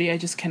so dirty. I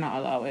just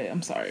cannot allow it.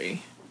 I'm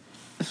sorry.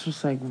 It's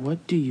just like,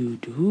 what do you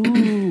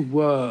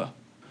do?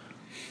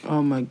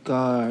 Oh my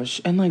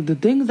gosh. And like the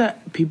things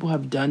that people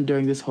have done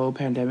during this whole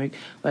pandemic,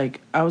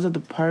 like I was at the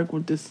park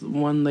with this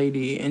one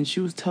lady and she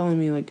was telling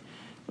me like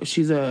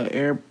she's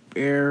a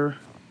air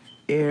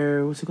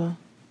what's it called?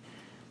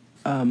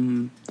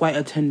 Flight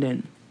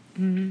attendant.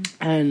 Mm-hmm.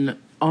 And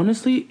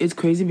honestly, it's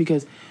crazy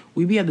because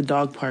we be at the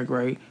dog park,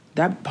 right?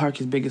 That park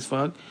is big as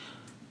fuck.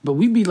 But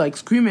we be like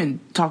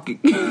screaming, talking.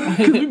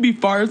 Because we be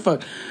far as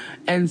fuck.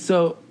 And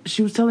so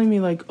she was telling me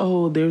like,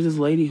 oh, there's this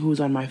lady who was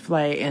on my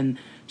flight and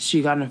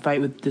she got in a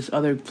fight with this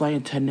other flight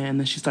attendant, and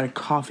then she started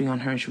coughing on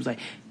her, and she was like,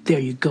 there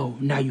you go,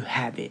 now you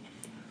have it.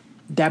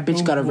 That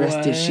bitch got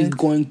arrested. What? She's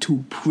going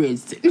to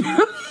prison. Imagine.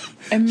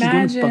 She's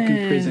going to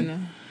fucking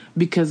prison.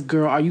 Because,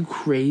 girl, are you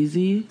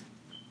crazy?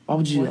 Why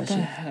would you do that shit?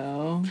 What the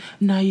hell?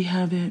 Now you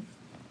have it.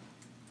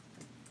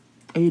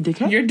 Are you a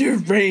dickhead? You're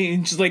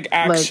deranged, like,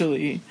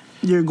 actually. Like,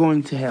 you're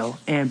going to hell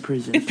and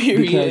prison.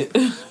 Period.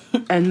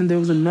 And then there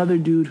was another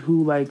dude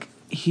who, like,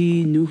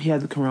 he knew he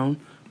had the corona,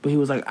 but he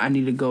was like, I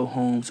need to go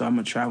home, so I'm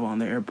going to travel on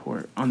the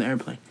airplane.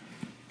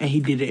 And he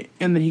did it.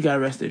 And then he got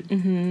arrested.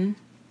 Mm-hmm.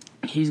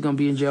 He's going to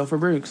be in jail for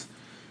breaks.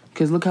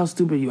 Because look how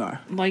stupid you are.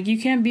 Like, you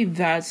can't be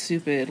that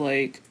stupid.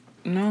 Like,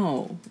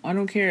 no. I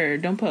don't care.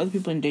 Don't put other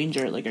people in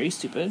danger. Like, are you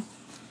stupid?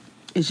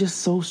 It's just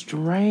so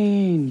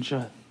strange.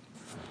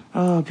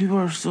 People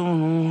are so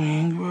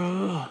annoying,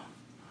 bro.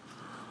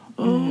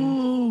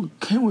 Oh,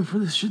 can't wait for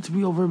this shit to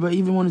be over. But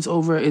even when it's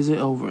over, is it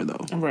over,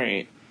 though?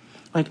 Right.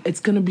 Like, it's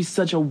going to be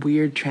such a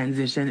weird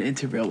transition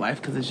into real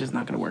life because it's just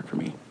not going to work for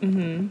me.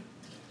 Mm-hmm.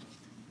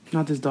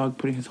 Not this dog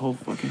putting his whole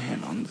fucking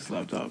head on this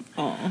laptop.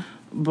 Oh.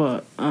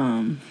 But,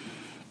 damn.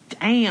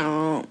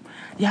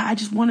 Yeah, I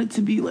just want it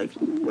to be, like,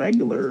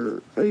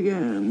 regular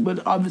again.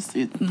 But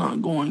obviously it's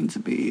not going to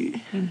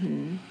be.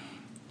 Mm-hmm.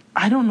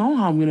 I don't know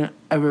how I'm going to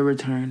ever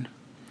return.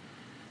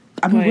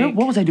 I mean, like,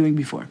 what was I doing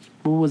before?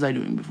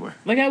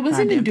 Like, I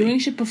wasn't even doing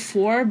shit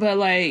before, but,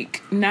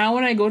 like, now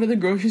when I go to the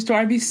grocery store,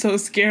 I'd be so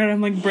scared.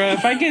 I'm like, bruh,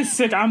 if I get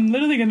sick, I'm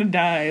literally gonna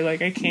die.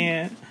 Like, I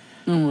can't.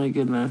 Oh, my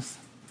goodness.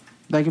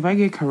 Like, if I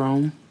get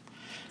corona,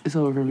 it's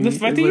over for me. The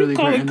fact that you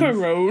call it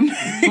corona.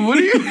 What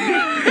are you...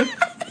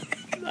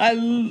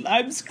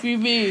 I'm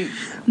screaming.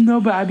 No,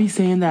 but I be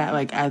saying that,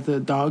 like, at the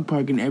dog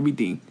park and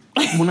everything.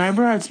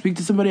 Whenever I speak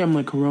to somebody, I'm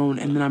like,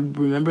 corona. And then I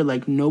remember,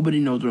 like, nobody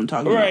knows what I'm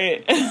talking about.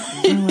 Right.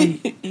 I'm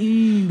like,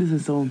 this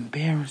is so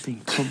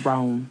embarrassing.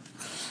 Corona.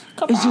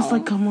 It's just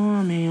like, come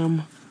on,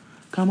 ma'am.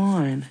 Come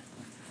on.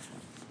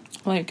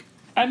 Like,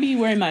 I be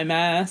wearing my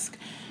mask.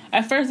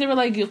 At first, they were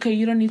like, okay,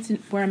 you don't need to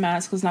wear a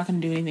mask because it's not going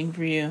to do anything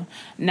for you.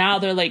 Now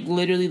they're, like,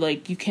 literally,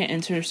 like, you can't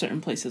enter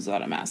certain places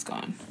without a mask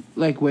on.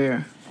 Like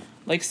where?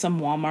 Like some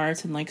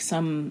Walmarts and, like,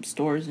 some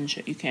stores and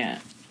shit. You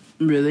can't.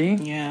 Really?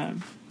 Yeah.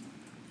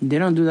 They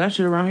don't do that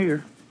shit around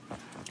here.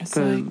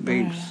 Because,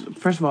 like,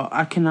 first of all,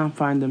 I cannot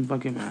find them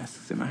fucking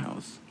masks in my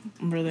house.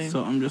 Really?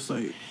 So I'm just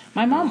like...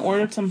 My mom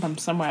ordered some from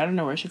somewhere. I don't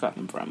know where she got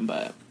them from,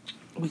 but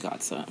we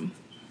got some.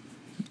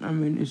 I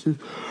mean, it's just...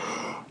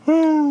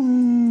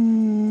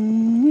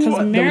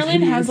 Because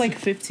Maryland has, like,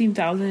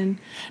 15,000...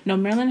 No,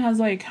 Maryland has,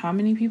 like, how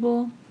many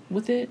people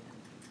with it?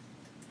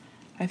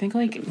 I think,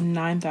 like,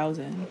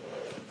 9,000.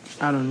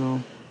 I don't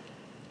know.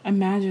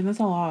 Imagine, that's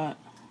a lot.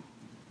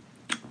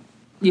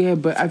 Yeah,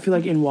 but I feel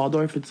like in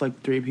Waldorf, it's like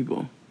 3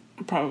 people.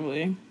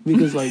 Probably.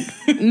 Because, like,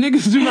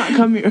 niggas do not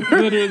come here.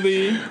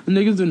 Literally.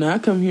 Niggas do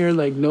not come here.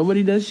 Like,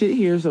 nobody does shit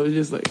here. So it's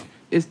just, like,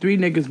 it's 3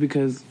 niggas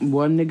because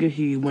one nigga,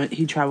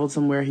 he traveled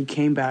somewhere. He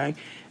came back.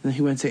 And then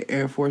he went to the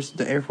Air Force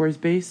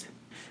Base,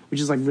 which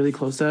is, like, really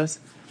close to us.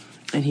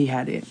 And he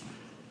had it.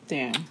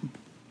 Damn.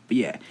 But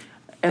yeah.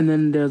 And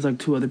then there's, like,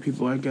 2 other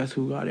people, I guess,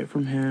 who got it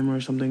from him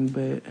or something.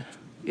 But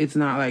it's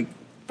not, like,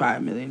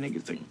 5 million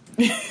niggas. Like,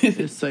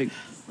 it's, like...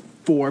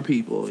 4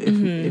 people, if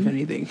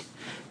anything.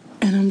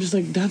 And I'm just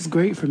like, that's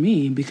great for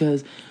me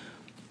because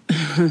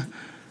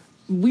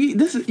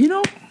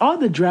all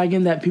the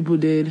dragging that people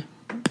did,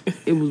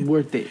 it was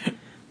worth it.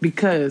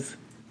 Because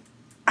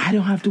I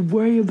don't have to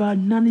worry about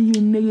none of you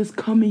niggas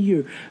coming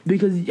here.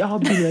 Because y'all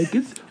be like,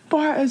 it's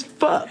far as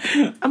fuck.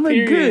 I'm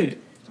like,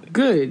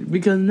 good.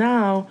 Because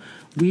now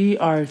we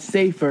are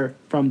safer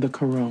from the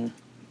corona.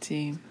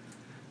 Team.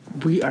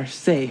 We are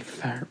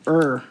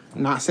safer.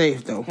 Not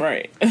safe, though.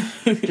 Right.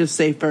 Just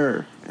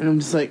safer. And I'm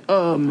just like,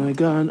 oh, my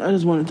God. I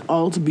just want it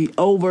all to be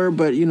over.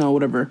 But,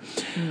 whatever.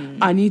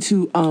 I need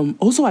to...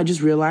 Also, I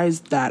just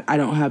realized that I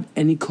don't have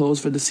any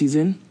clothes for the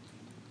season.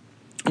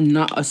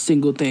 Not a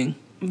single thing.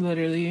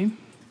 Literally.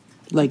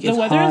 Like, the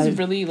weather is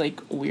really,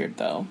 weird,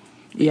 though.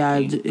 Yeah,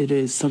 it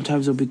is.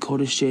 Sometimes it'll be cold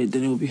as shit.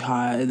 Then it'll be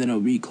hot. And then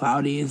it'll be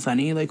cloudy and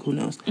sunny. Like, who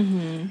knows?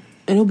 Mm-hmm.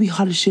 It'll be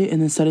hot as shit, and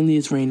then suddenly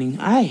it's raining.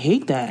 I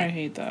hate that. I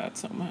hate that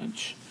so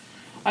much.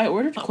 I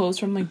ordered clothes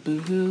from,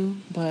 Boohoo,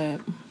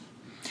 but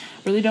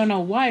really don't know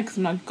why, because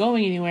I'm not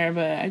going anywhere,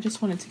 but I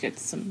just wanted to get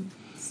some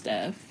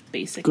stuff,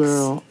 basics.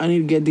 Girl, I need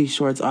to get these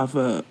shorts off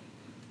of,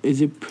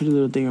 is it Pretty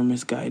Little Thing or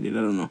Misguided? I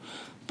don't know.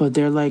 But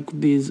they're,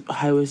 these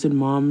high-waisted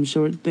mom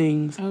short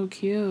things. Oh,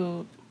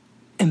 cute.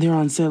 And they're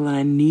on sale, and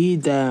I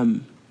need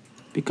them,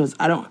 because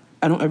I don't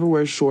ever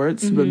wear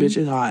shorts, but bitch,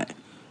 it's hot.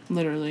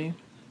 Literally.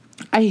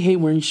 I hate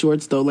wearing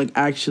shorts, though.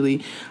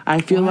 Actually, I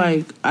feel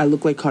like I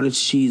look like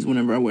cottage cheese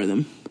whenever I wear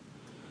them.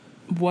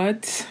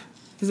 What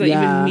does that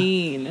even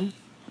mean?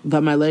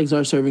 That my legs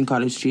are serving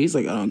cottage cheese?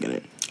 I don't get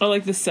it. Oh,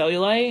 like the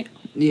cellulite?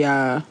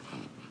 Yeah.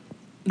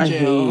 I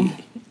hate.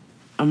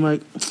 I'm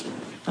like,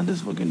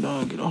 this fucking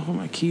dog, get off of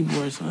my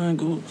keyboard, so I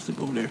go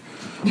sleep over there.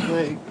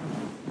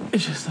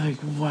 It's just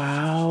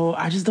wow.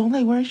 I just don't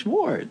like wearing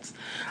shorts.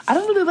 I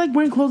don't really like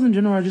wearing clothes in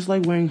general. I just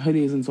like wearing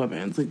hoodies and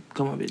sweatpants.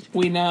 Come on, bitch.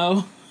 We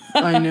know.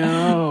 I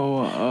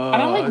know. I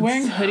don't like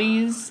wearing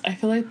hoodies. I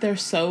feel like they're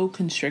so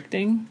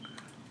constricting.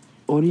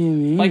 What do you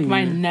mean?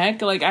 My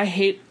neck, I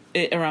hate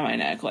it around my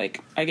neck. I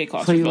get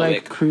claustrophobic. So you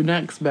like crew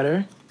necks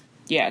better?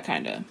 Yeah,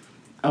 kind of.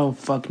 Oh,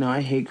 fuck no.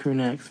 I hate crew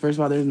necks. First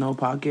of all, there's no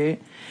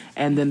pocket,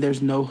 and then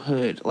there's no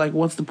hood.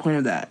 What's the point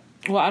of that?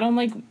 Well, I don't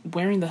like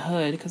wearing the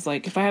hood, because,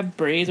 if I have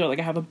braids or,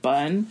 I have a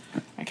bun,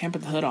 I can't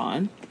put the hood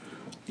on.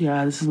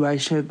 Yeah, this is why I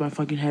shave my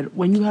fucking head.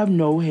 When you have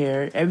no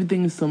hair,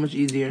 everything is so much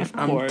easier.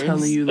 I'm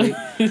telling you,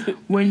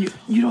 when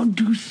you don't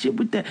do shit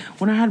with that.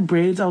 When I had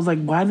braids, I was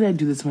like, why did I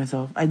do this to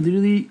myself? I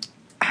literally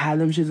had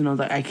them shits, and I was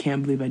like, I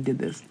can't believe I did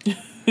this.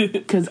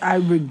 Because I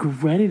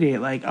regretted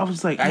it. I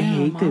was like, I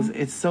hate this.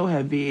 It's so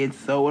heavy. It's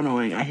so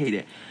annoying. I hate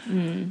it.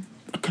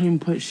 I couldn't even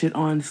put shit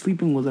on.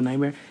 Sleeping was a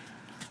nightmare.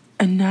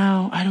 And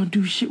now I don't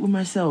do shit with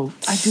myself.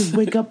 I just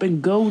wake up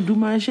and go do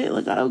my shit.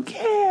 I don't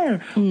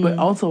care. But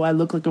also, I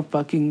look like a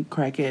fucking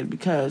crackhead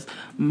because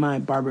my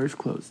barber's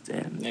closed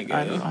and I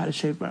don't know how to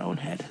shave my own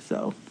head.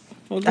 So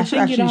I should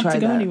actually try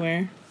that.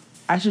 Anywhere.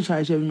 I should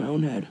try shaving my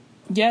own head.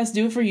 Yes,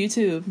 do it for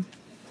YouTube.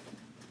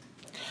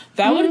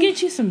 That would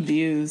get you some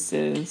views,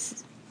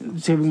 sis.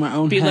 Shaving my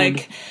own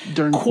head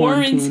during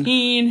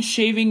quarantine.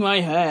 Shaving my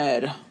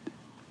head.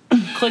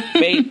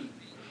 Clickbait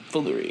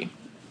foolery.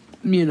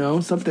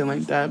 Something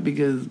like that,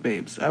 because,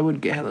 babes, I would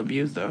get hella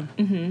views, though.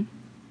 Mm-hmm.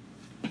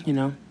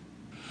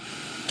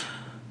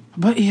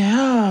 But,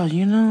 yeah,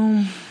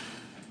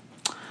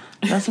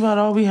 that's about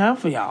all we have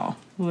for y'all.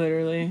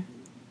 Literally.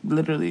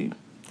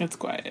 It's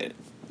quiet.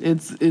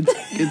 It's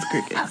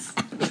crickets.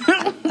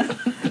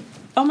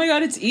 Oh, my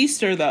God, it's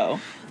Easter,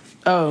 though.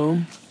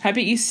 Oh.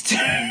 Happy Easter.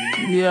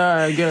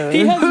 Yeah, I guess.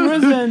 He has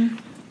risen.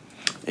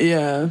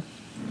 Yeah.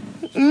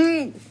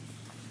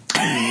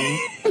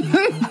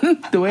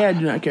 The way I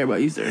do not care about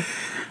Easter.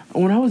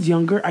 When I was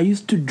younger, I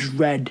used to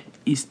dread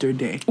Easter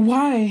Day.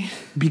 Why?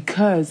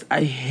 Because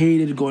I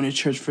hated going to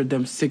church for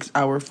them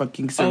 6-hour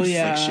fucking service. Oh,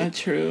 yeah,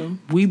 true.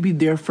 We'd be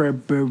there for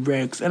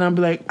barracks, and I'd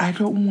be like, I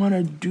don't want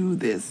to do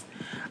this.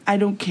 I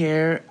don't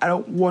care. I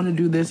don't want to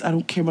do this. I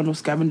don't care about no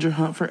scavenger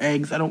hunt for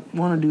eggs. I don't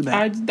want to do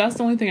that. That's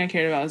the only thing I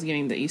cared about, was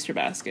getting the Easter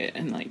basket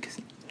and,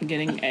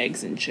 getting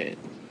eggs and shit.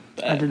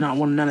 But I did not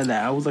want none of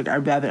that. I was like,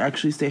 I'd rather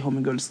actually stay home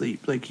and go to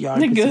sleep. Y'all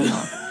can sit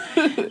off.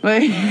 I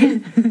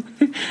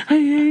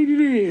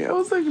hated it. I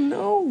was like,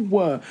 no.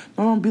 My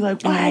mom would be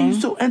like, why are you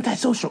so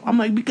antisocial? I'm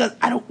like, because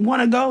I don't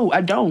want to go. I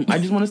don't. I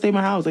just want to stay in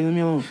my house. Leave me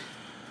alone.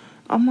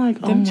 I'm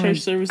like, them church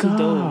services,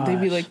 though,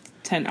 they'd be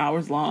 10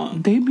 hours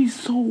long. They'd be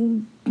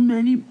so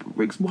many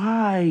bricks.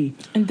 Why?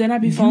 And then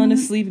I'd be falling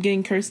asleep,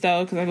 getting cursed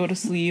out because I go to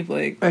sleep.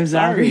 Exactly.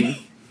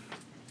 Sorry.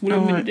 What do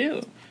you want me to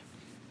do?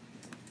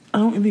 I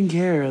don't even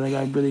care.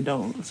 I really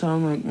don't. So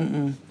I'm like,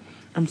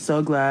 I'm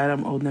so glad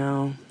I'm old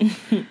now.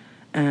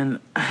 And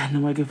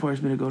nobody can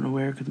force me to go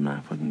nowhere because I'm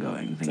not fucking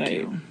going. Thank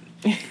you.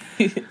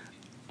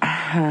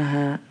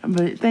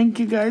 But thank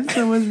you guys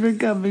so much for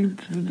coming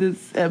to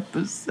this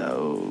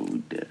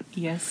episode.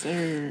 Yes,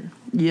 sir.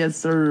 Yes,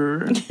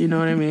 sir. You know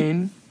what I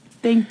mean?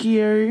 Thank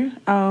you.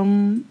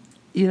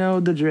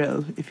 The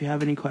drill. If you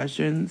have any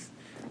questions,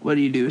 what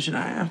do you do,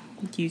 Shania?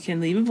 You can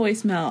leave a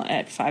voicemail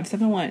at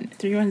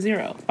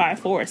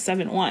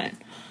 571-310-5471.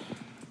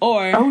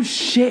 Or oh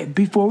shit!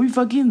 Before we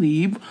fucking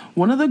leave,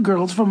 one of the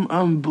girls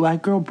from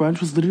Black Girl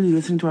Brunch was literally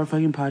listening to our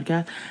fucking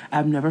podcast.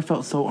 I've never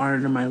felt so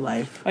honored in my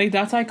life. Like,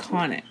 that's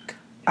iconic.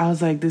 I was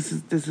like, this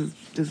is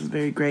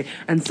very great.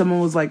 And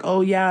someone was like,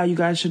 oh yeah, you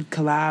guys should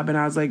collab. And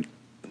I was like,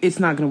 it's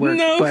not gonna work.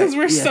 No, because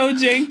we're so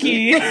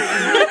janky.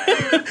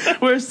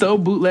 We're so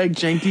bootleg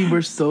janky.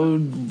 We're so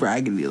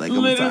raggedy. Like,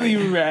 literally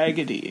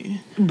raggedy.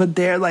 But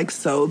they're like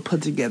so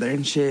put together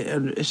and shit.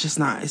 And it's just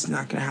not. It's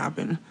not gonna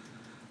happen.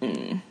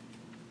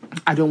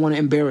 I don't want to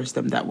embarrass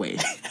them that way.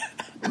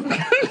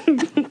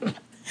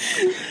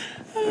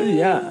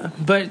 Yeah,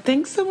 but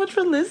thanks so much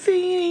for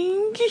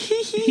listening.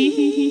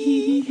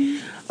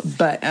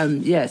 But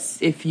yes,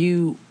 if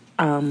you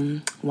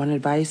want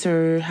advice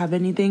or have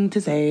anything to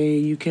say,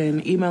 you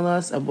can email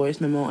us a voice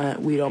memo at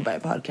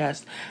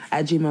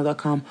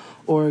wedon'tbitepodcast@gmail.com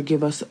or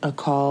give us a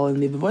call and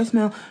leave a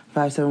voicemail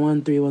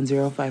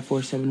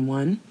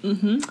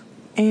 571-310-5471.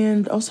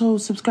 And also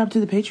subscribe to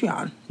the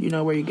Patreon,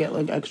 where you get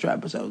like extra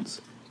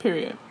episodes.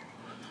 Period.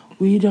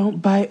 We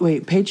don't bite.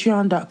 Wait,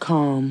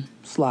 patreon.com/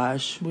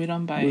 We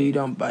don't bite. We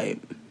don't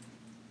bite.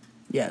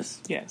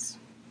 Yes.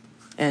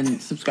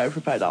 And subscribe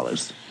for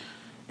 $5.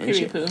 And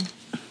period poo.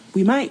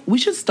 We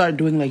should start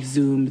doing like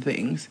Zoom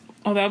things.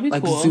 Oh, that would be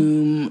cool. Like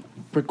Zoom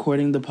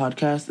recording the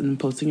podcast and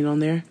posting it on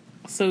there.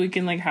 So we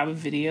can like have a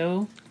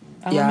video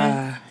element?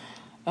 Yeah.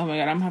 Oh my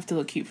god, I'm gonna have to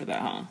look cute for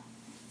that, huh?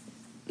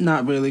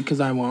 Not really,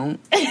 because I won't.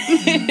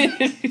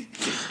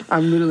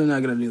 I'm literally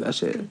not gonna do that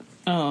shit.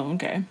 Oh,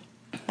 okay.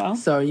 Well.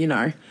 So,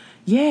 yeah.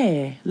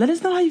 Let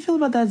us know how you feel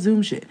about that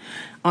Zoom shit.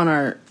 On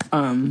our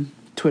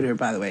Twitter,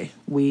 by the way.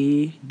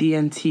 We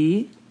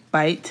DNT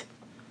bite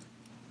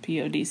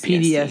PODCST.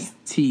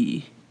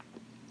 PDST.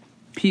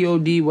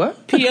 POD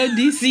what?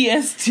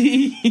 PODCST.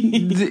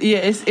 Yeah,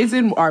 it's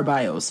in our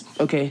bios.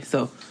 Okay,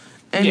 so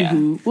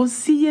anywho, we'll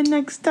see you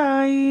next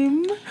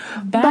time.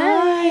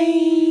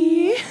 Bye.